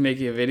 I can make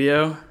you a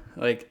video.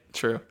 Like,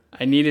 true.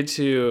 I needed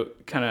to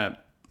kind of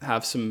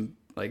have some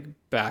like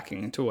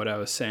backing to what I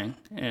was saying.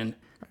 And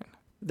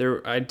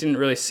I didn't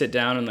really sit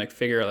down and like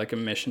figure out like a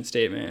mission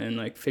statement and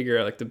like figure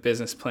out like the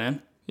business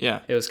plan. Yeah.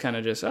 It was kind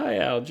of just,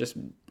 I'll just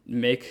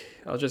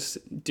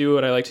do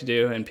what I like to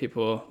do and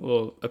people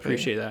will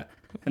appreciate that.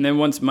 And then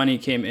once money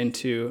came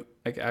into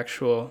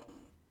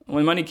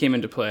when money came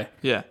into play,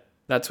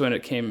 that's when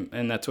it came,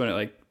 and that's when it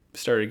like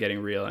started getting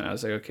real. And I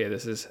was like, okay,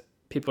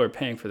 people are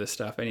paying for this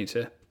stuff. I need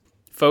to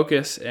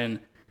focus and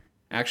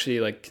actually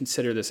like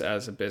consider this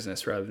as a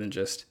business rather than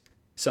just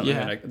something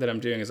that I'm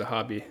doing as a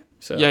hobby.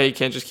 So you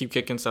can't just keep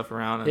kicking stuff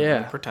around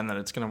and pretend that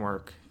it's gonna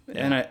work.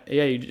 And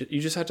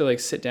you just have to like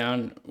sit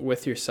down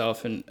with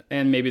yourself and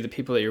maybe the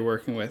people that you're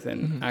working with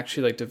and mm-hmm.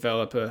 actually like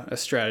develop a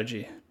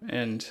strategy.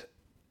 And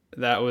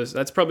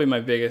that's probably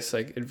my biggest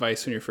like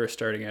advice when you're first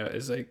starting out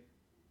is like,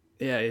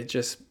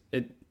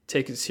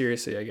 take it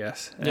seriously, I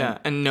guess.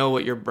 And know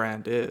what your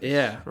brand is.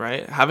 Yeah.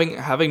 Right?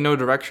 Having no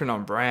direction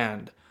on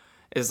brand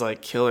is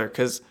like killer,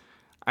 because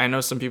I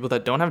know some people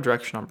that don't have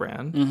direction on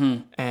brand.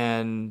 Mm-hmm.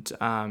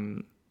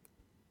 And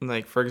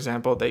like for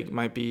example, they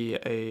might be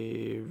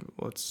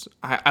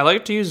I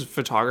like to use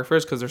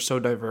photographers because they're so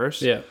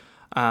diverse. Yeah.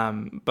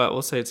 But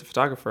we'll say it's a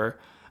photographer,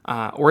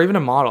 or even a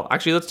model.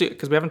 Actually, let's do it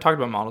because we haven't talked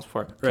about models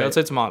before. Okay, let's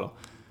say it's a model.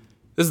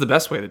 This is the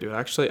best way to do it,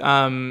 actually.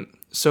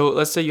 So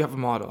let's say you have a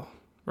model,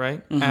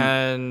 right? Mm-hmm.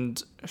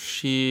 And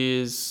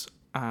she's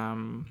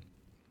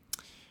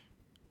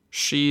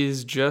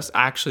just,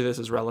 actually this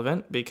is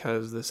relevant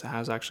because this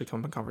has actually come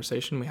up in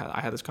conversation. I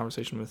had this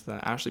conversation with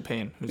Ashley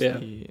Payne, who's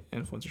the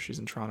influencer. She's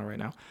in Toronto right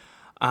now.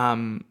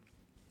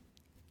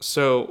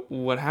 So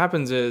what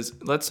happens is,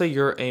 let's say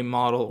you're a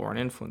model or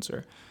an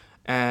influencer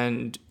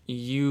and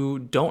you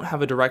don't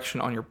have a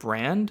direction on your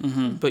brand,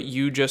 mm-hmm. but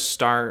you just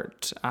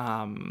start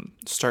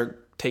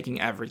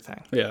taking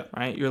everything. Yeah.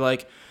 Right? You're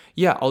like,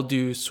 I'll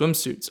do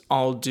swimsuits,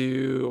 I'll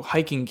do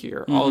hiking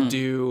gear, mm-hmm. I'll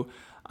do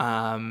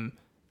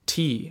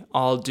tea,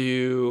 I'll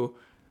do,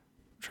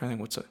 I'm trying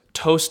to think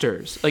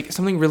toasters, like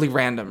something really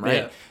random,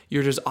 right? Yeah.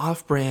 You're just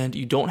off brand,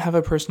 you don't have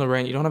a personal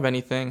brand, you don't have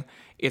anything.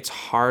 It's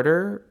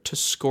harder to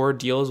score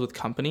deals with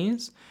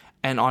companies.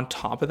 And on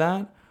top of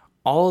that,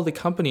 all of the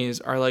companies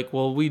are like,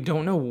 well, we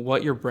don't know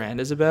what your brand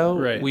is about.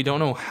 Right. We don't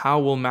know how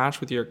we'll match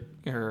with your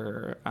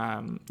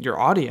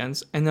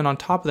audience. And then on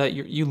top of that,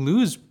 you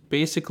lose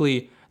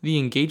basically the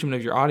engagement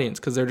of your audience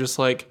because they're just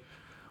like,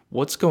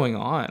 what's going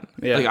on?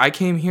 Yeah. Like, I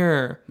came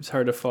here. It's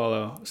hard to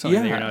follow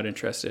something that you're not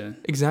interested in.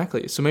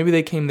 Exactly. So maybe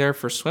they came there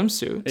for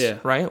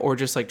swimsuits, right? Or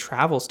just like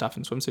travel stuff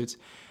in swimsuits.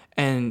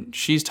 And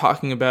she's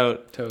talking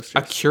about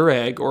Toasters. a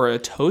Keurig or a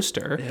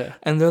toaster. Yeah.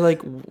 And they're like,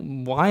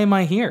 why am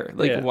I here?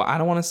 Like, I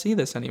don't want to see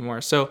this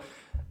anymore. So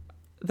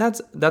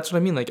that's what I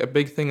mean. Like, a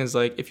big thing is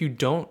like, if you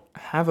don't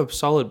have a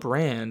solid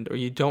brand or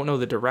you don't know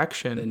the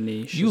direction, the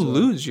niche, you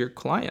lose your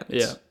clients.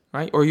 Yeah.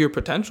 Right? Or your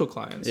potential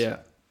clients. Yeah.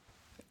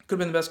 Could have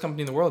been the best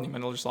company in the world. You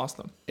might have just lost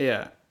them.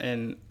 Yeah.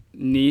 And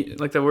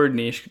like the word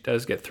niche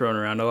does get thrown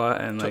around a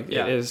lot. And like,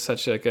 it is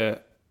such like I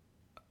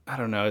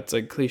don't know, it's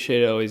like cliche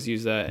to always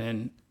use that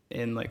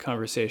in like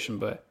conversation,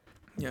 but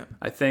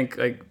I think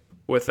like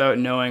without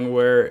knowing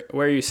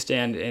where you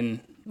stand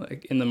in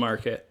the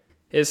market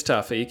is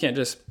tough. You can't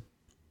just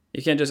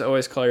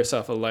always call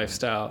yourself a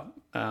lifestyle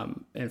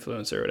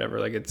influencer or whatever.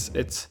 Like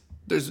it's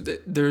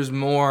there's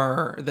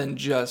more than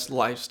just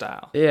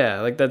lifestyle.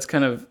 Yeah, like that's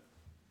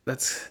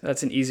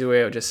an easy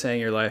way of just saying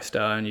your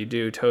lifestyle, and you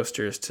do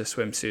toasters to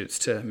swimsuits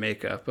to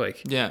makeup.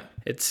 Like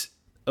it's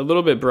a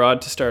little bit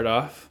broad to start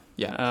off.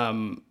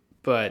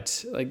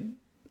 But like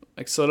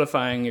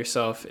solidifying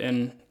yourself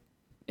in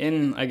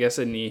I guess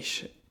a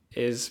niche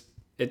it's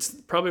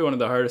probably one of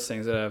the hardest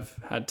things that I've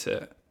had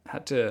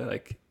to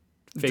like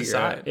figure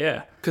out.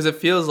 Yeah, because it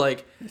feels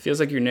like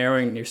you're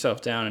narrowing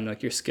yourself down and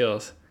like your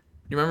skills.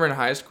 You remember in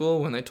high school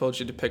when they told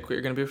you to pick what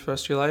you're gonna be for the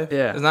rest of your life?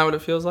 Yeah, isn't that what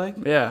it feels like?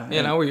 Yeah,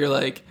 you know, where you're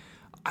like,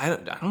 I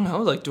don't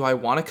know, like, do I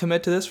want to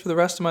commit to this for the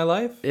rest of my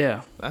life?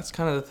 Yeah, that's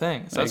kind of the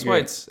thing. So that's why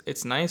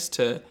it's nice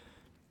to,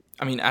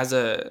 I mean, as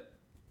a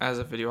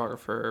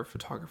videographer,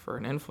 photographer,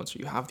 and influencer,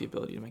 you have the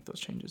ability to make those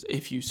changes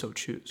if you so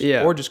choose.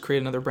 Yeah. Or just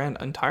create another brand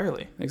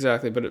entirely.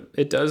 Exactly. But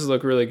it does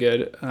look really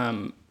good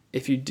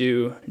if you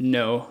do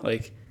know,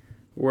 like,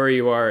 where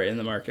you are in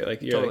the market.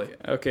 Like, you're like,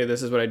 okay,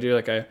 this is what I do.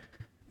 Like, I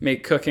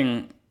make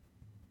cooking,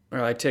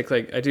 or I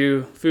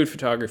do food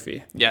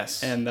photography.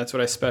 Yes. And that's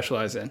what I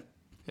specialize in.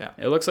 Yeah.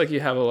 It looks like you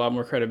have a lot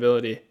more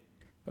credibility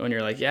when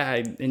you're like, yeah,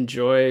 I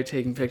enjoy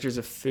taking pictures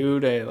of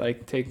food. I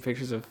like taking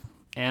pictures of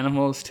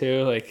animals,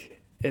 too. Like,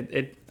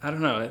 I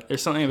don't know.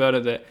 There's something about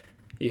it that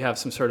you have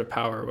some sort of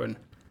power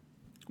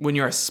when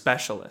you're a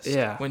specialist.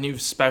 Yeah. When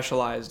you've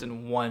specialized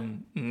in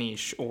one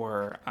niche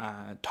or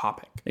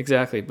topic.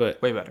 Exactly,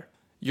 but way better.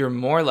 You're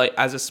more like,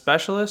 as a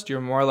specialist, you're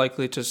more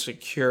likely to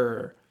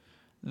secure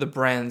the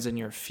brands in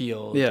your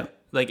field. Yeah.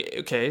 Like,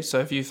 okay, so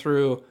if you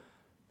threw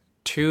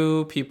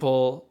two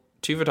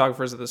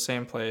photographers at the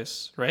same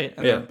place, right?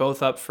 And they're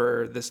both up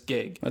for this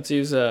gig. Let's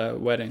use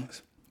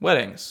weddings.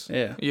 Weddings.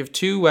 Yeah. You have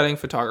two wedding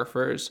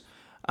photographers.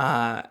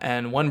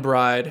 And one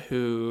bride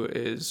who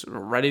is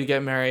ready to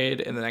get married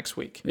in the next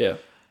week. Yeah.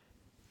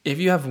 If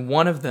you have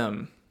one of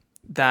them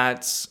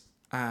that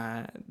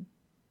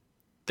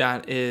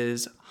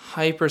is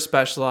hyper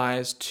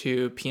specialized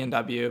to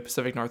PNW,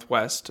 Pacific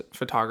Northwest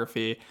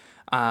photography,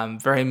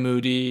 very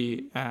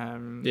moody.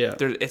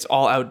 It's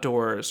all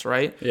outdoors,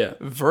 right? Yeah.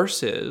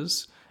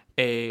 Versus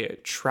a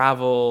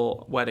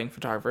travel wedding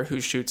photographer who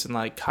shoots in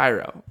like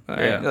Cairo,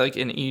 right? Like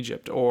in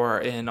Egypt or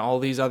in all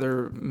these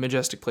other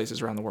majestic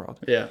places around the world.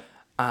 Yeah.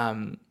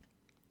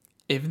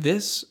 If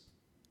this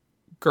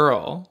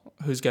girl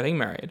who's getting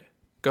married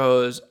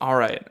goes, all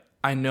right,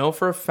 I know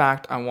for a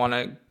fact I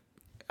want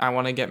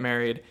to get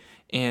married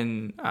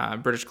in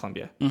British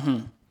Columbia.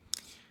 Mm-hmm.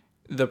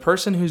 The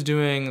person who's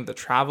doing the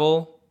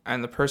travel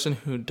and the person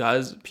who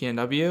does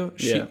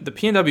PNW, the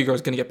PNW girl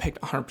is going to get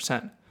picked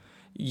 100%.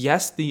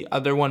 Yes, the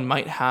other one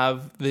might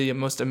have the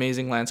most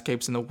amazing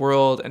landscapes in the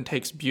world and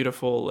takes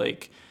beautiful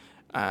like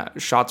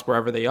shots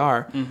wherever they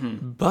are.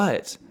 Mm-hmm.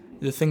 But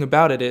the thing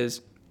about it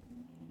is,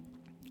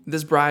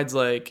 this bride's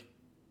like,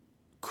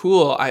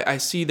 cool, I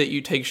see that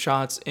you take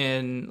shots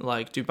in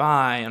like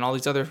Dubai and all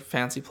these other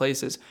fancy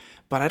places,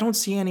 but I don't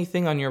see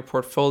anything on your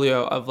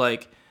portfolio of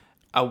like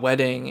a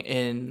wedding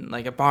in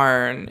like a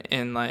barn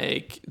in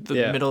like the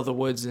middle of the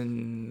woods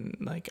in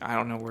like, I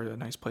don't know where the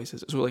nice place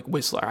is. It's like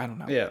Whistler, I don't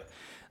know. Yeah.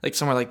 Like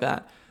somewhere like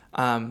that.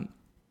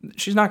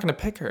 She's not going to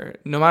pick her,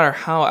 no matter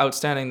how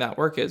outstanding that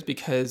work is,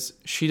 because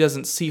she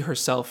doesn't see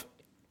herself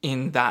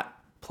in that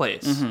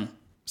place. Mm-hmm.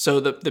 So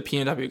the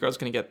PNW girl is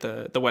going to get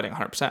the wedding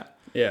 100%.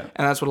 Yeah.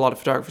 And that's what a lot of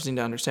photographers need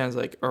to understand is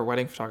like, or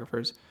wedding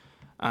photographers,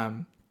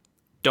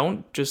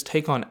 don't just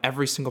take on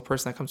every single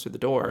person that comes through the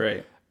door.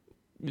 Right.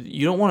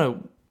 You don't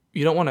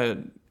want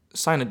to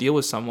sign a deal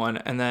with someone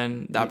and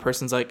then that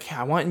person's like, hey,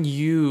 I want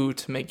you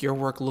to make your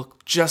work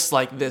look just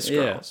like this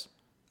girl's.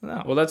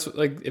 No. Well, that's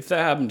like, if that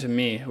happened to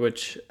me,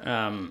 which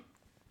it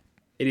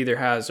either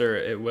has or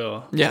it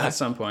will at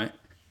some point.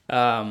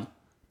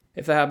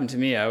 If that happened to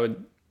me, I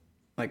would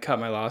like cut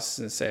my losses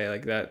and say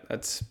like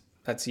that's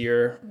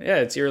your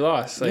it's your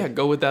loss. Like,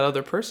 go with that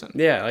other person.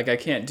 Yeah, like I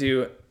can't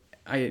do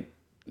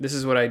this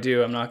is what I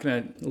do. I'm not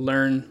gonna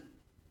learn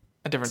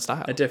a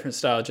different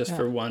style just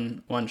for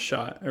one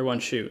shot or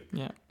one shoot.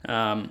 Yeah.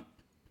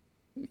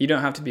 You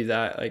don't have to be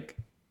that like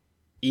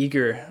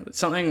eager.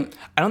 Something.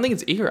 I don't think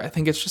it's eager. I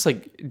think it's just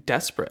like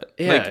desperate.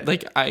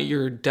 Yeah.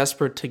 You're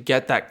desperate to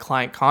get that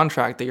client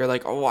contract that you're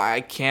like, oh,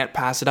 I can't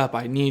pass it up.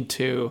 I need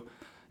to,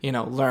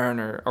 learn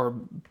or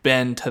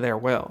bend to their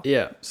will.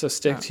 Yeah. So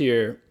stick to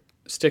your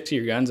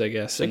guns, I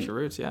guess. Stick to your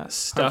roots. Yeah. 100%.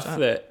 Stuff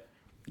that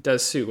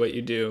does suit what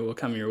you do will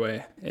come your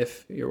way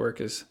if your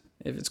work is,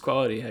 if it's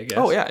quality, I guess.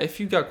 Oh yeah. If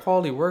you got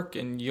quality work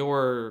in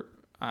your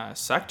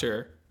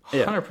sector,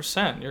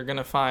 100%, you're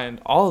gonna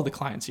find all of the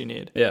clients you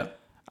need. Yeah.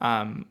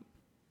 When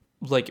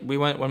we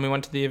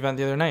went to the event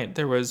the other night,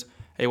 there was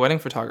a wedding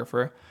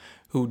photographer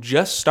who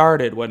just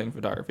started wedding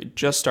photography.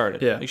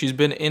 Yeah. Like she's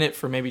been in it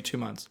for maybe 2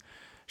 months.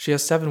 She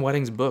has 7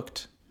 weddings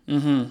booked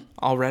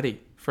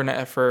already for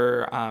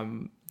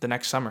the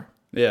next summer.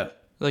 Yeah.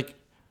 Like,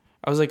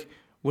 I was like,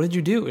 what did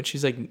you do? And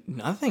she's like,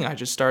 nothing. I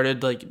just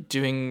started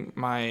taking,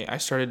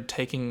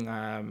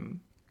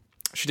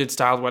 she did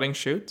styled wedding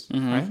shoots,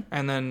 right?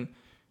 And then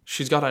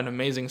she's got an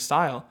amazing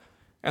style.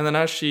 And then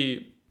as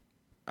she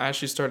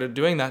started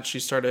doing that, she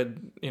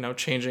started,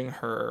 changing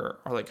her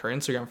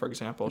Instagram, for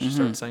example. She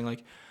started saying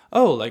like,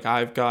 oh, like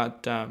I've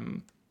got,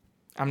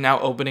 I'm now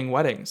opening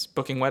weddings,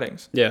 booking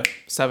weddings. Yeah.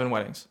 7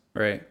 weddings.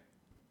 Right.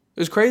 It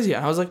was crazy.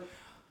 And I was like,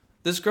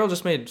 this girl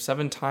just made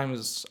 7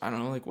 times, I don't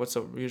know, like what's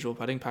a usual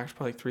wedding package?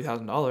 Probably like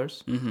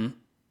 $3,000. Mm-hmm.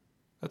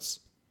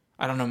 That's,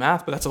 I don't know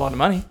math, but that's a lot of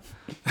money.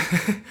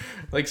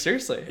 Like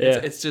seriously,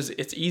 yeah.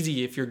 It's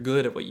easy if you're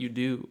good at what you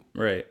do.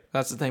 Right.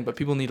 That's the thing. But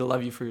people need to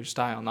love you for your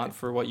style, not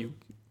for what you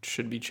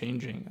should be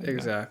changing.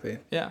 Exactly.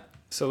 Yeah.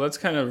 So let's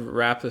kind of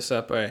wrap this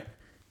up by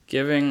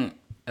giving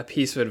a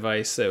piece of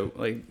advice. So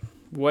like,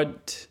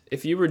 what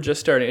if you were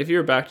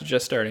back to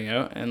just starting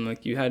out and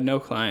like you had no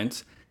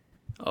clients,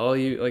 all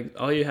you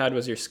had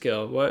was your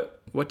skill.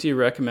 What do you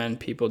recommend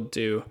people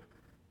do?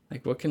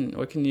 Like what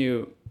can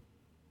you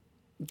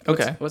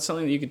what's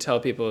something that you could tell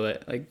people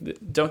that like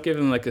don't give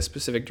them like a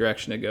specific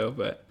direction to go,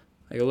 but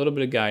like a little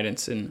bit of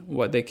guidance in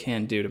what they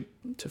can do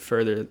to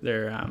further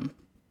their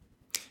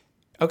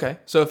Okay.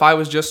 So if I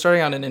was just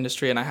starting out in an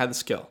industry and I had the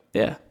skill.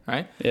 Yeah.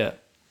 Right? Yeah.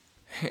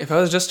 If I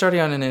was just starting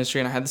out in an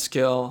industry and I had the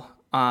skill,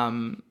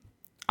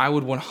 I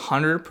would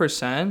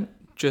 100%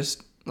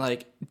 just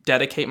like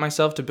dedicate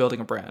myself to building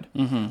a brand.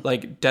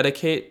 Like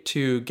dedicate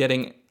to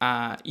getting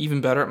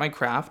even better at my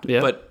craft,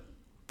 but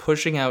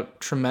pushing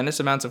out tremendous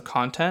amounts of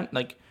content.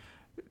 Like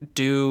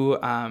do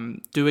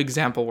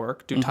example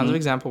work, do tons of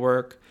example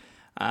work.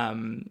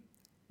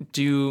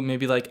 Do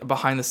maybe like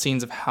behind the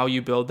scenes of how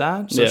you build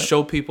that. So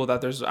show people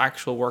that there's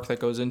actual work that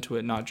goes into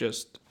it, not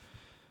just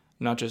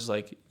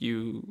like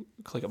you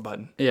click a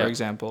button, for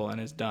example,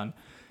 and it's done.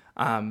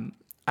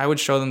 I would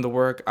show them the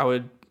work. I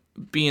would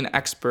be an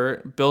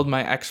expert, build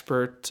my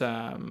expert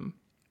kind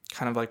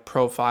of like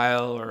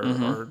profile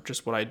or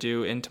just what I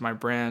do into my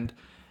brand.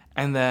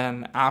 And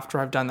then after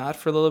I've done that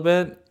for a little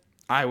bit,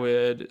 I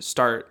would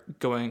start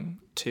going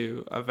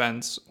to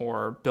events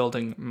or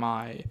building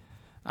my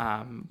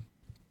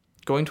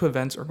going to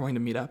events or going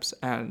to meetups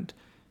and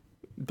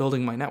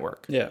building my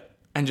network. Yeah.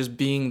 And just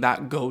being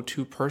that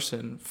go-to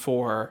person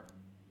for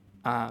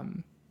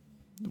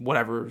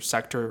whatever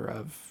sector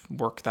of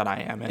work that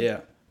I am in.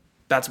 Yeah.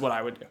 That's what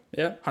I would do.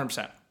 Yeah.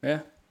 100%.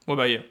 Yeah. What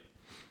about you?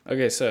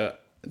 Okay, so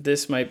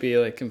this might be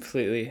like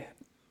completely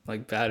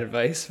like bad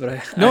advice,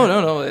 but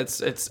No.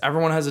 It's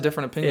everyone has a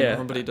different opinion. Yeah.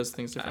 Everybody does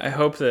things differently. I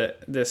hope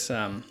that this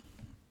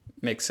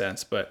makes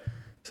sense. But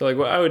so like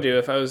what I would do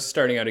if I was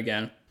starting out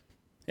again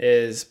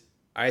is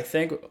I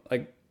think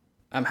like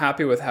I'm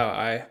happy with how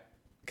I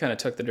kind of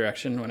took the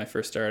direction when I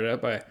first started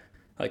out by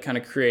like kind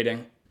of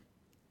creating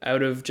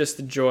out of just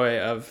the joy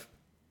of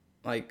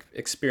like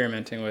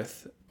experimenting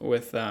with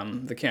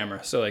the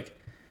camera. So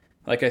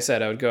like I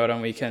said, I would go out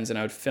on weekends and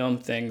I would film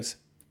things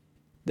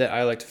that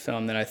I like to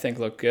film that I think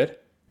look good.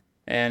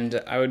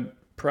 And I would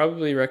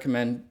probably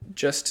recommend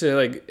just to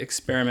like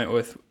experiment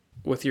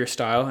with your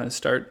style and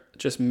start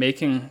just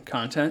making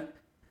content,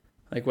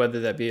 like whether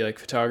that be like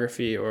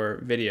photography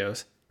or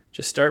videos.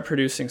 Just start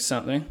producing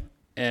something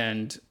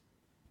and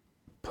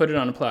put it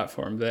on a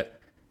platform that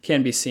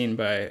can be seen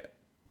by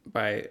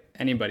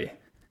anybody.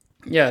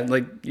 Yeah,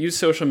 like use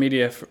social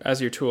media as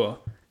your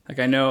tool. Like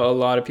I know a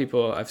lot of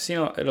people, I've seen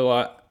it a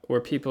lot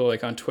where people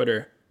like on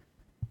Twitter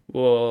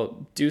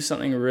will do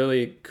something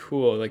really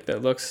cool, like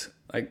that looks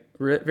like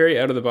very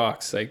out of the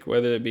box. Like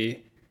whether it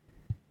be,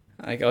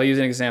 like I'll use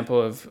an example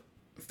of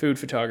food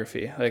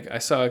photography. Like I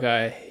saw a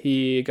guy,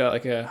 he got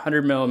like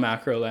 100mm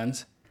macro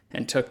lens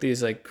and took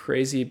these like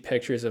crazy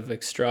pictures of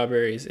like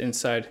strawberries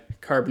inside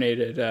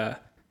carbonated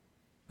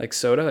like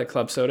soda, like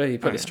club soda. He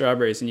put the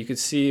strawberries and you could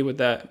see with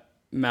that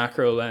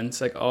macro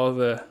lens like all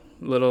the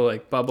little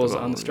like bubbles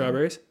on the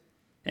strawberries.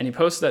 And he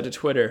posted that to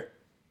Twitter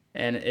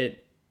and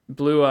it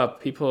blew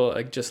up. People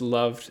like just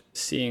loved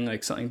seeing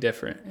like something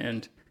different.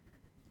 And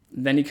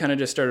then he kind of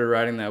just started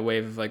riding that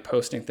wave of like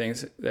posting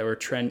things that were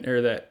trend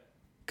or that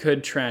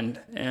could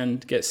trend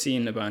and get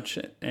seen a bunch.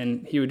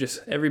 And he would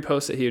just, every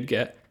post that he would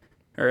get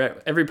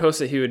or every post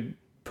that he would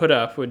put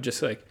up would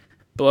just like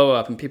blow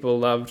up and people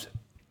loved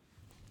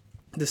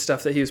the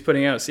stuff that he was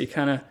putting out. So he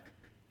kind of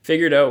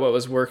figured out what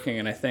was working.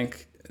 And I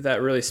think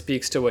that really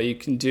speaks to what you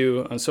can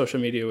do on social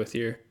media with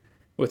your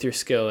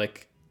skill.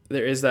 Like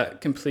there is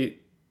that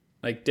complete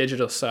like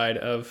digital side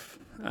of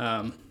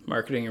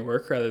marketing your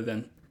work rather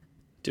than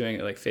doing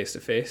it like face to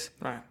face.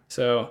 Right.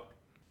 So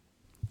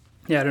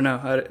yeah, I don't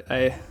know.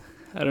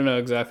 I don't know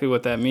exactly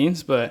what that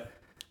means, but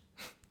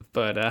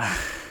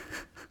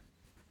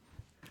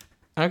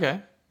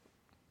okay.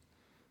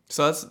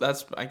 So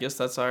that's I guess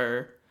that's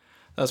our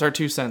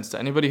 2 cents to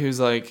anybody who's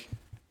like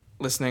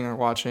listening or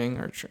watching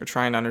or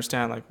trying to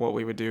understand like what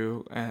we would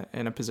do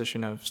in a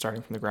position of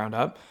starting from the ground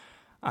up,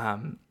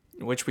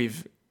 which we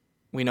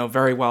know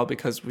very well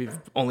because we've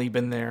only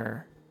been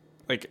there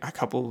like a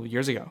couple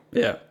years ago.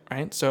 Yeah.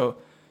 Right. So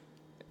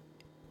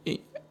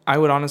I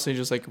would honestly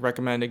just like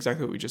recommend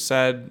exactly what we just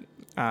said.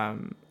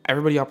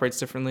 Everybody operates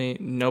differently.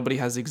 Nobody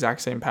has the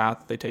exact same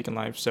path they take in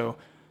life. So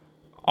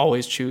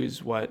always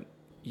choose what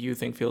you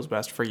think feels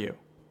best for you.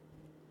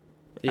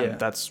 Yeah. And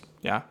that's,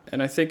 yeah.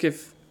 And I think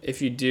if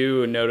you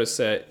do notice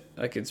that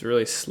like it's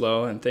really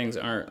slow and things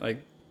aren't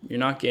like, you're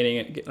not getting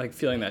it, like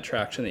feeling that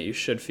traction that you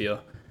should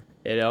feel,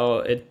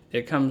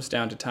 it comes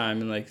down to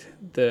time and like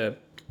the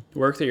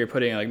work that you're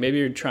putting in. Like maybe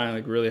you're trying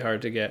like really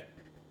hard to get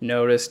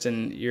noticed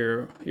and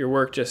your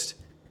work just,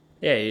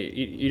 yeah,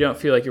 you don't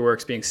feel like your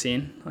work's being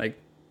seen. Like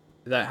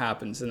that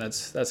happens, and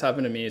that's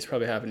happened to me. It's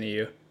probably happened to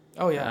you.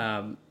 Oh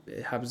yeah.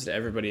 It happens to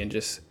everybody, and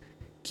just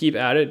keep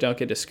at it. Don't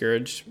get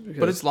discouraged.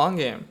 But it's long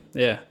game.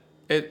 Yeah.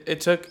 It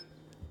took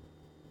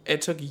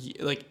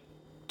like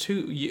 2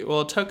 years.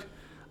 Well, it took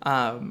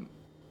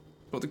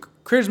the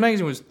Creators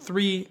Magazine was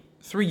 3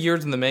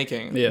 years in the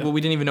making. Yeah. Well,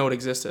 we didn't even know it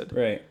existed.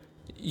 Right.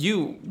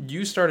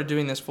 You started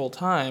doing this full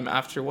time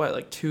after what,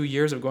 like 2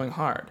 years of going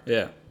hard.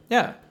 Yeah.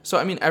 Yeah. So,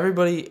 I mean,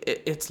 everybody,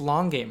 it's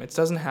long game. It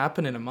doesn't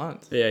happen in a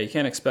month. Yeah, you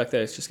can't expect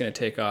that it's just going to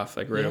take off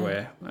like right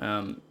away.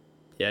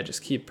 Yeah,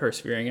 just keep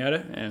persevering at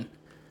it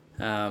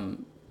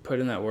and put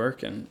in that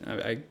work. And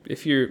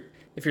if you're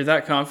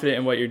that confident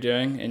in what you're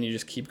doing and you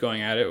just keep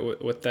going at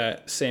it with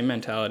that same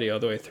mentality all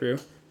the way through,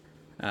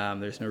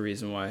 there's no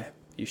reason why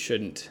you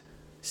shouldn't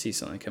see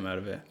something come out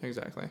of it.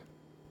 Exactly.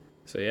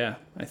 So, yeah,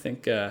 I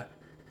think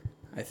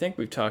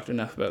we've talked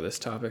enough about this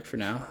topic for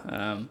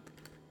now.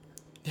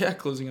 Yeah,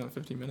 closing on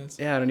 15 minutes.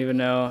 Yeah, I don't even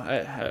know.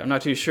 I'm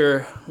not too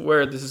sure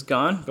where this has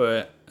gone,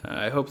 but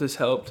I hope this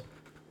helped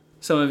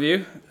some of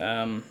you.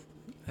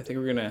 I think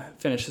we're going to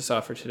finish this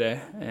off for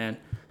today, and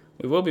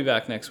we will be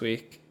back next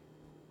week.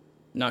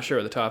 Not sure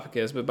what the topic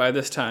is, but by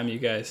this time, you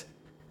guys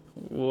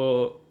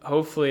will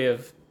hopefully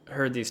have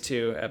heard these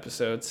 2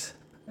 episodes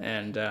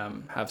and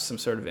have some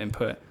sort of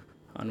input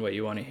on what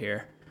you want to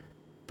hear.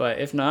 But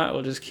if not,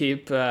 we'll just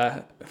keep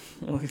talking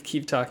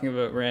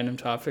about random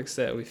topics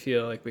that we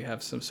feel like we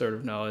have some sort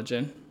of knowledge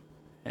in.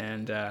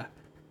 And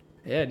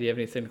yeah, do you have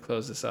anything to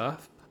close this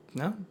off?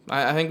 No,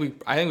 I think we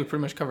pretty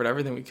much covered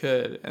everything we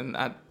could in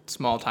that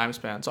small time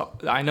span. So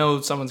I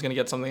know someone's gonna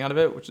get something out of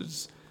it, which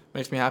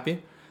makes me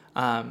happy.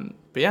 But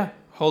yeah,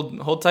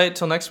 hold tight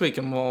till next week,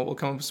 and we'll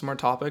come up with some more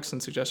topics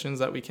and suggestions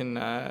that we can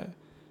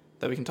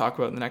talk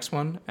about in the next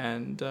one,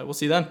 and we'll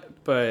see you then.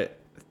 But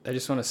I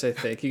just want to say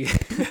thank you.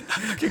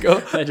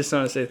 Go. I just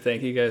want to say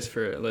thank you guys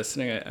for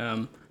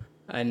listening.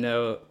 I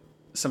know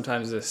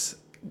sometimes this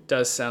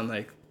does sound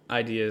like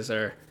ideas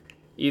are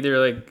either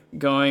like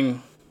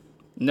going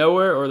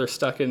nowhere or they're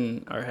stuck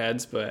in our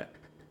heads, but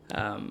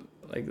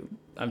like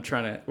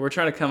we're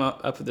trying to come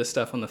up with this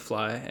stuff on the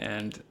fly,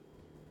 and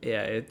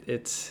yeah,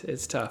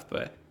 it's tough,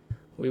 but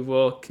we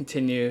will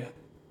continue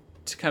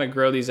to kind of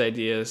grow these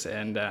ideas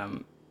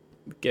and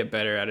get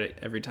better at it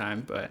every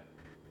time. But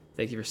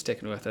thank you for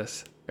sticking with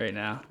us right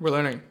now. We're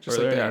learning.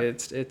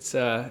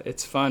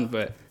 It's fun,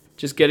 but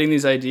just getting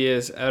these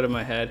ideas out of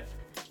my head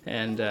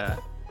and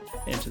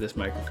into this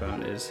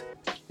microphone is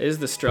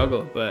the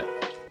struggle. But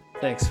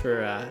thanks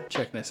for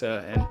checking us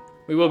out, and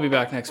we will be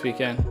back next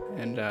weekend,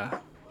 and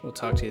we'll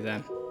talk to you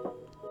then.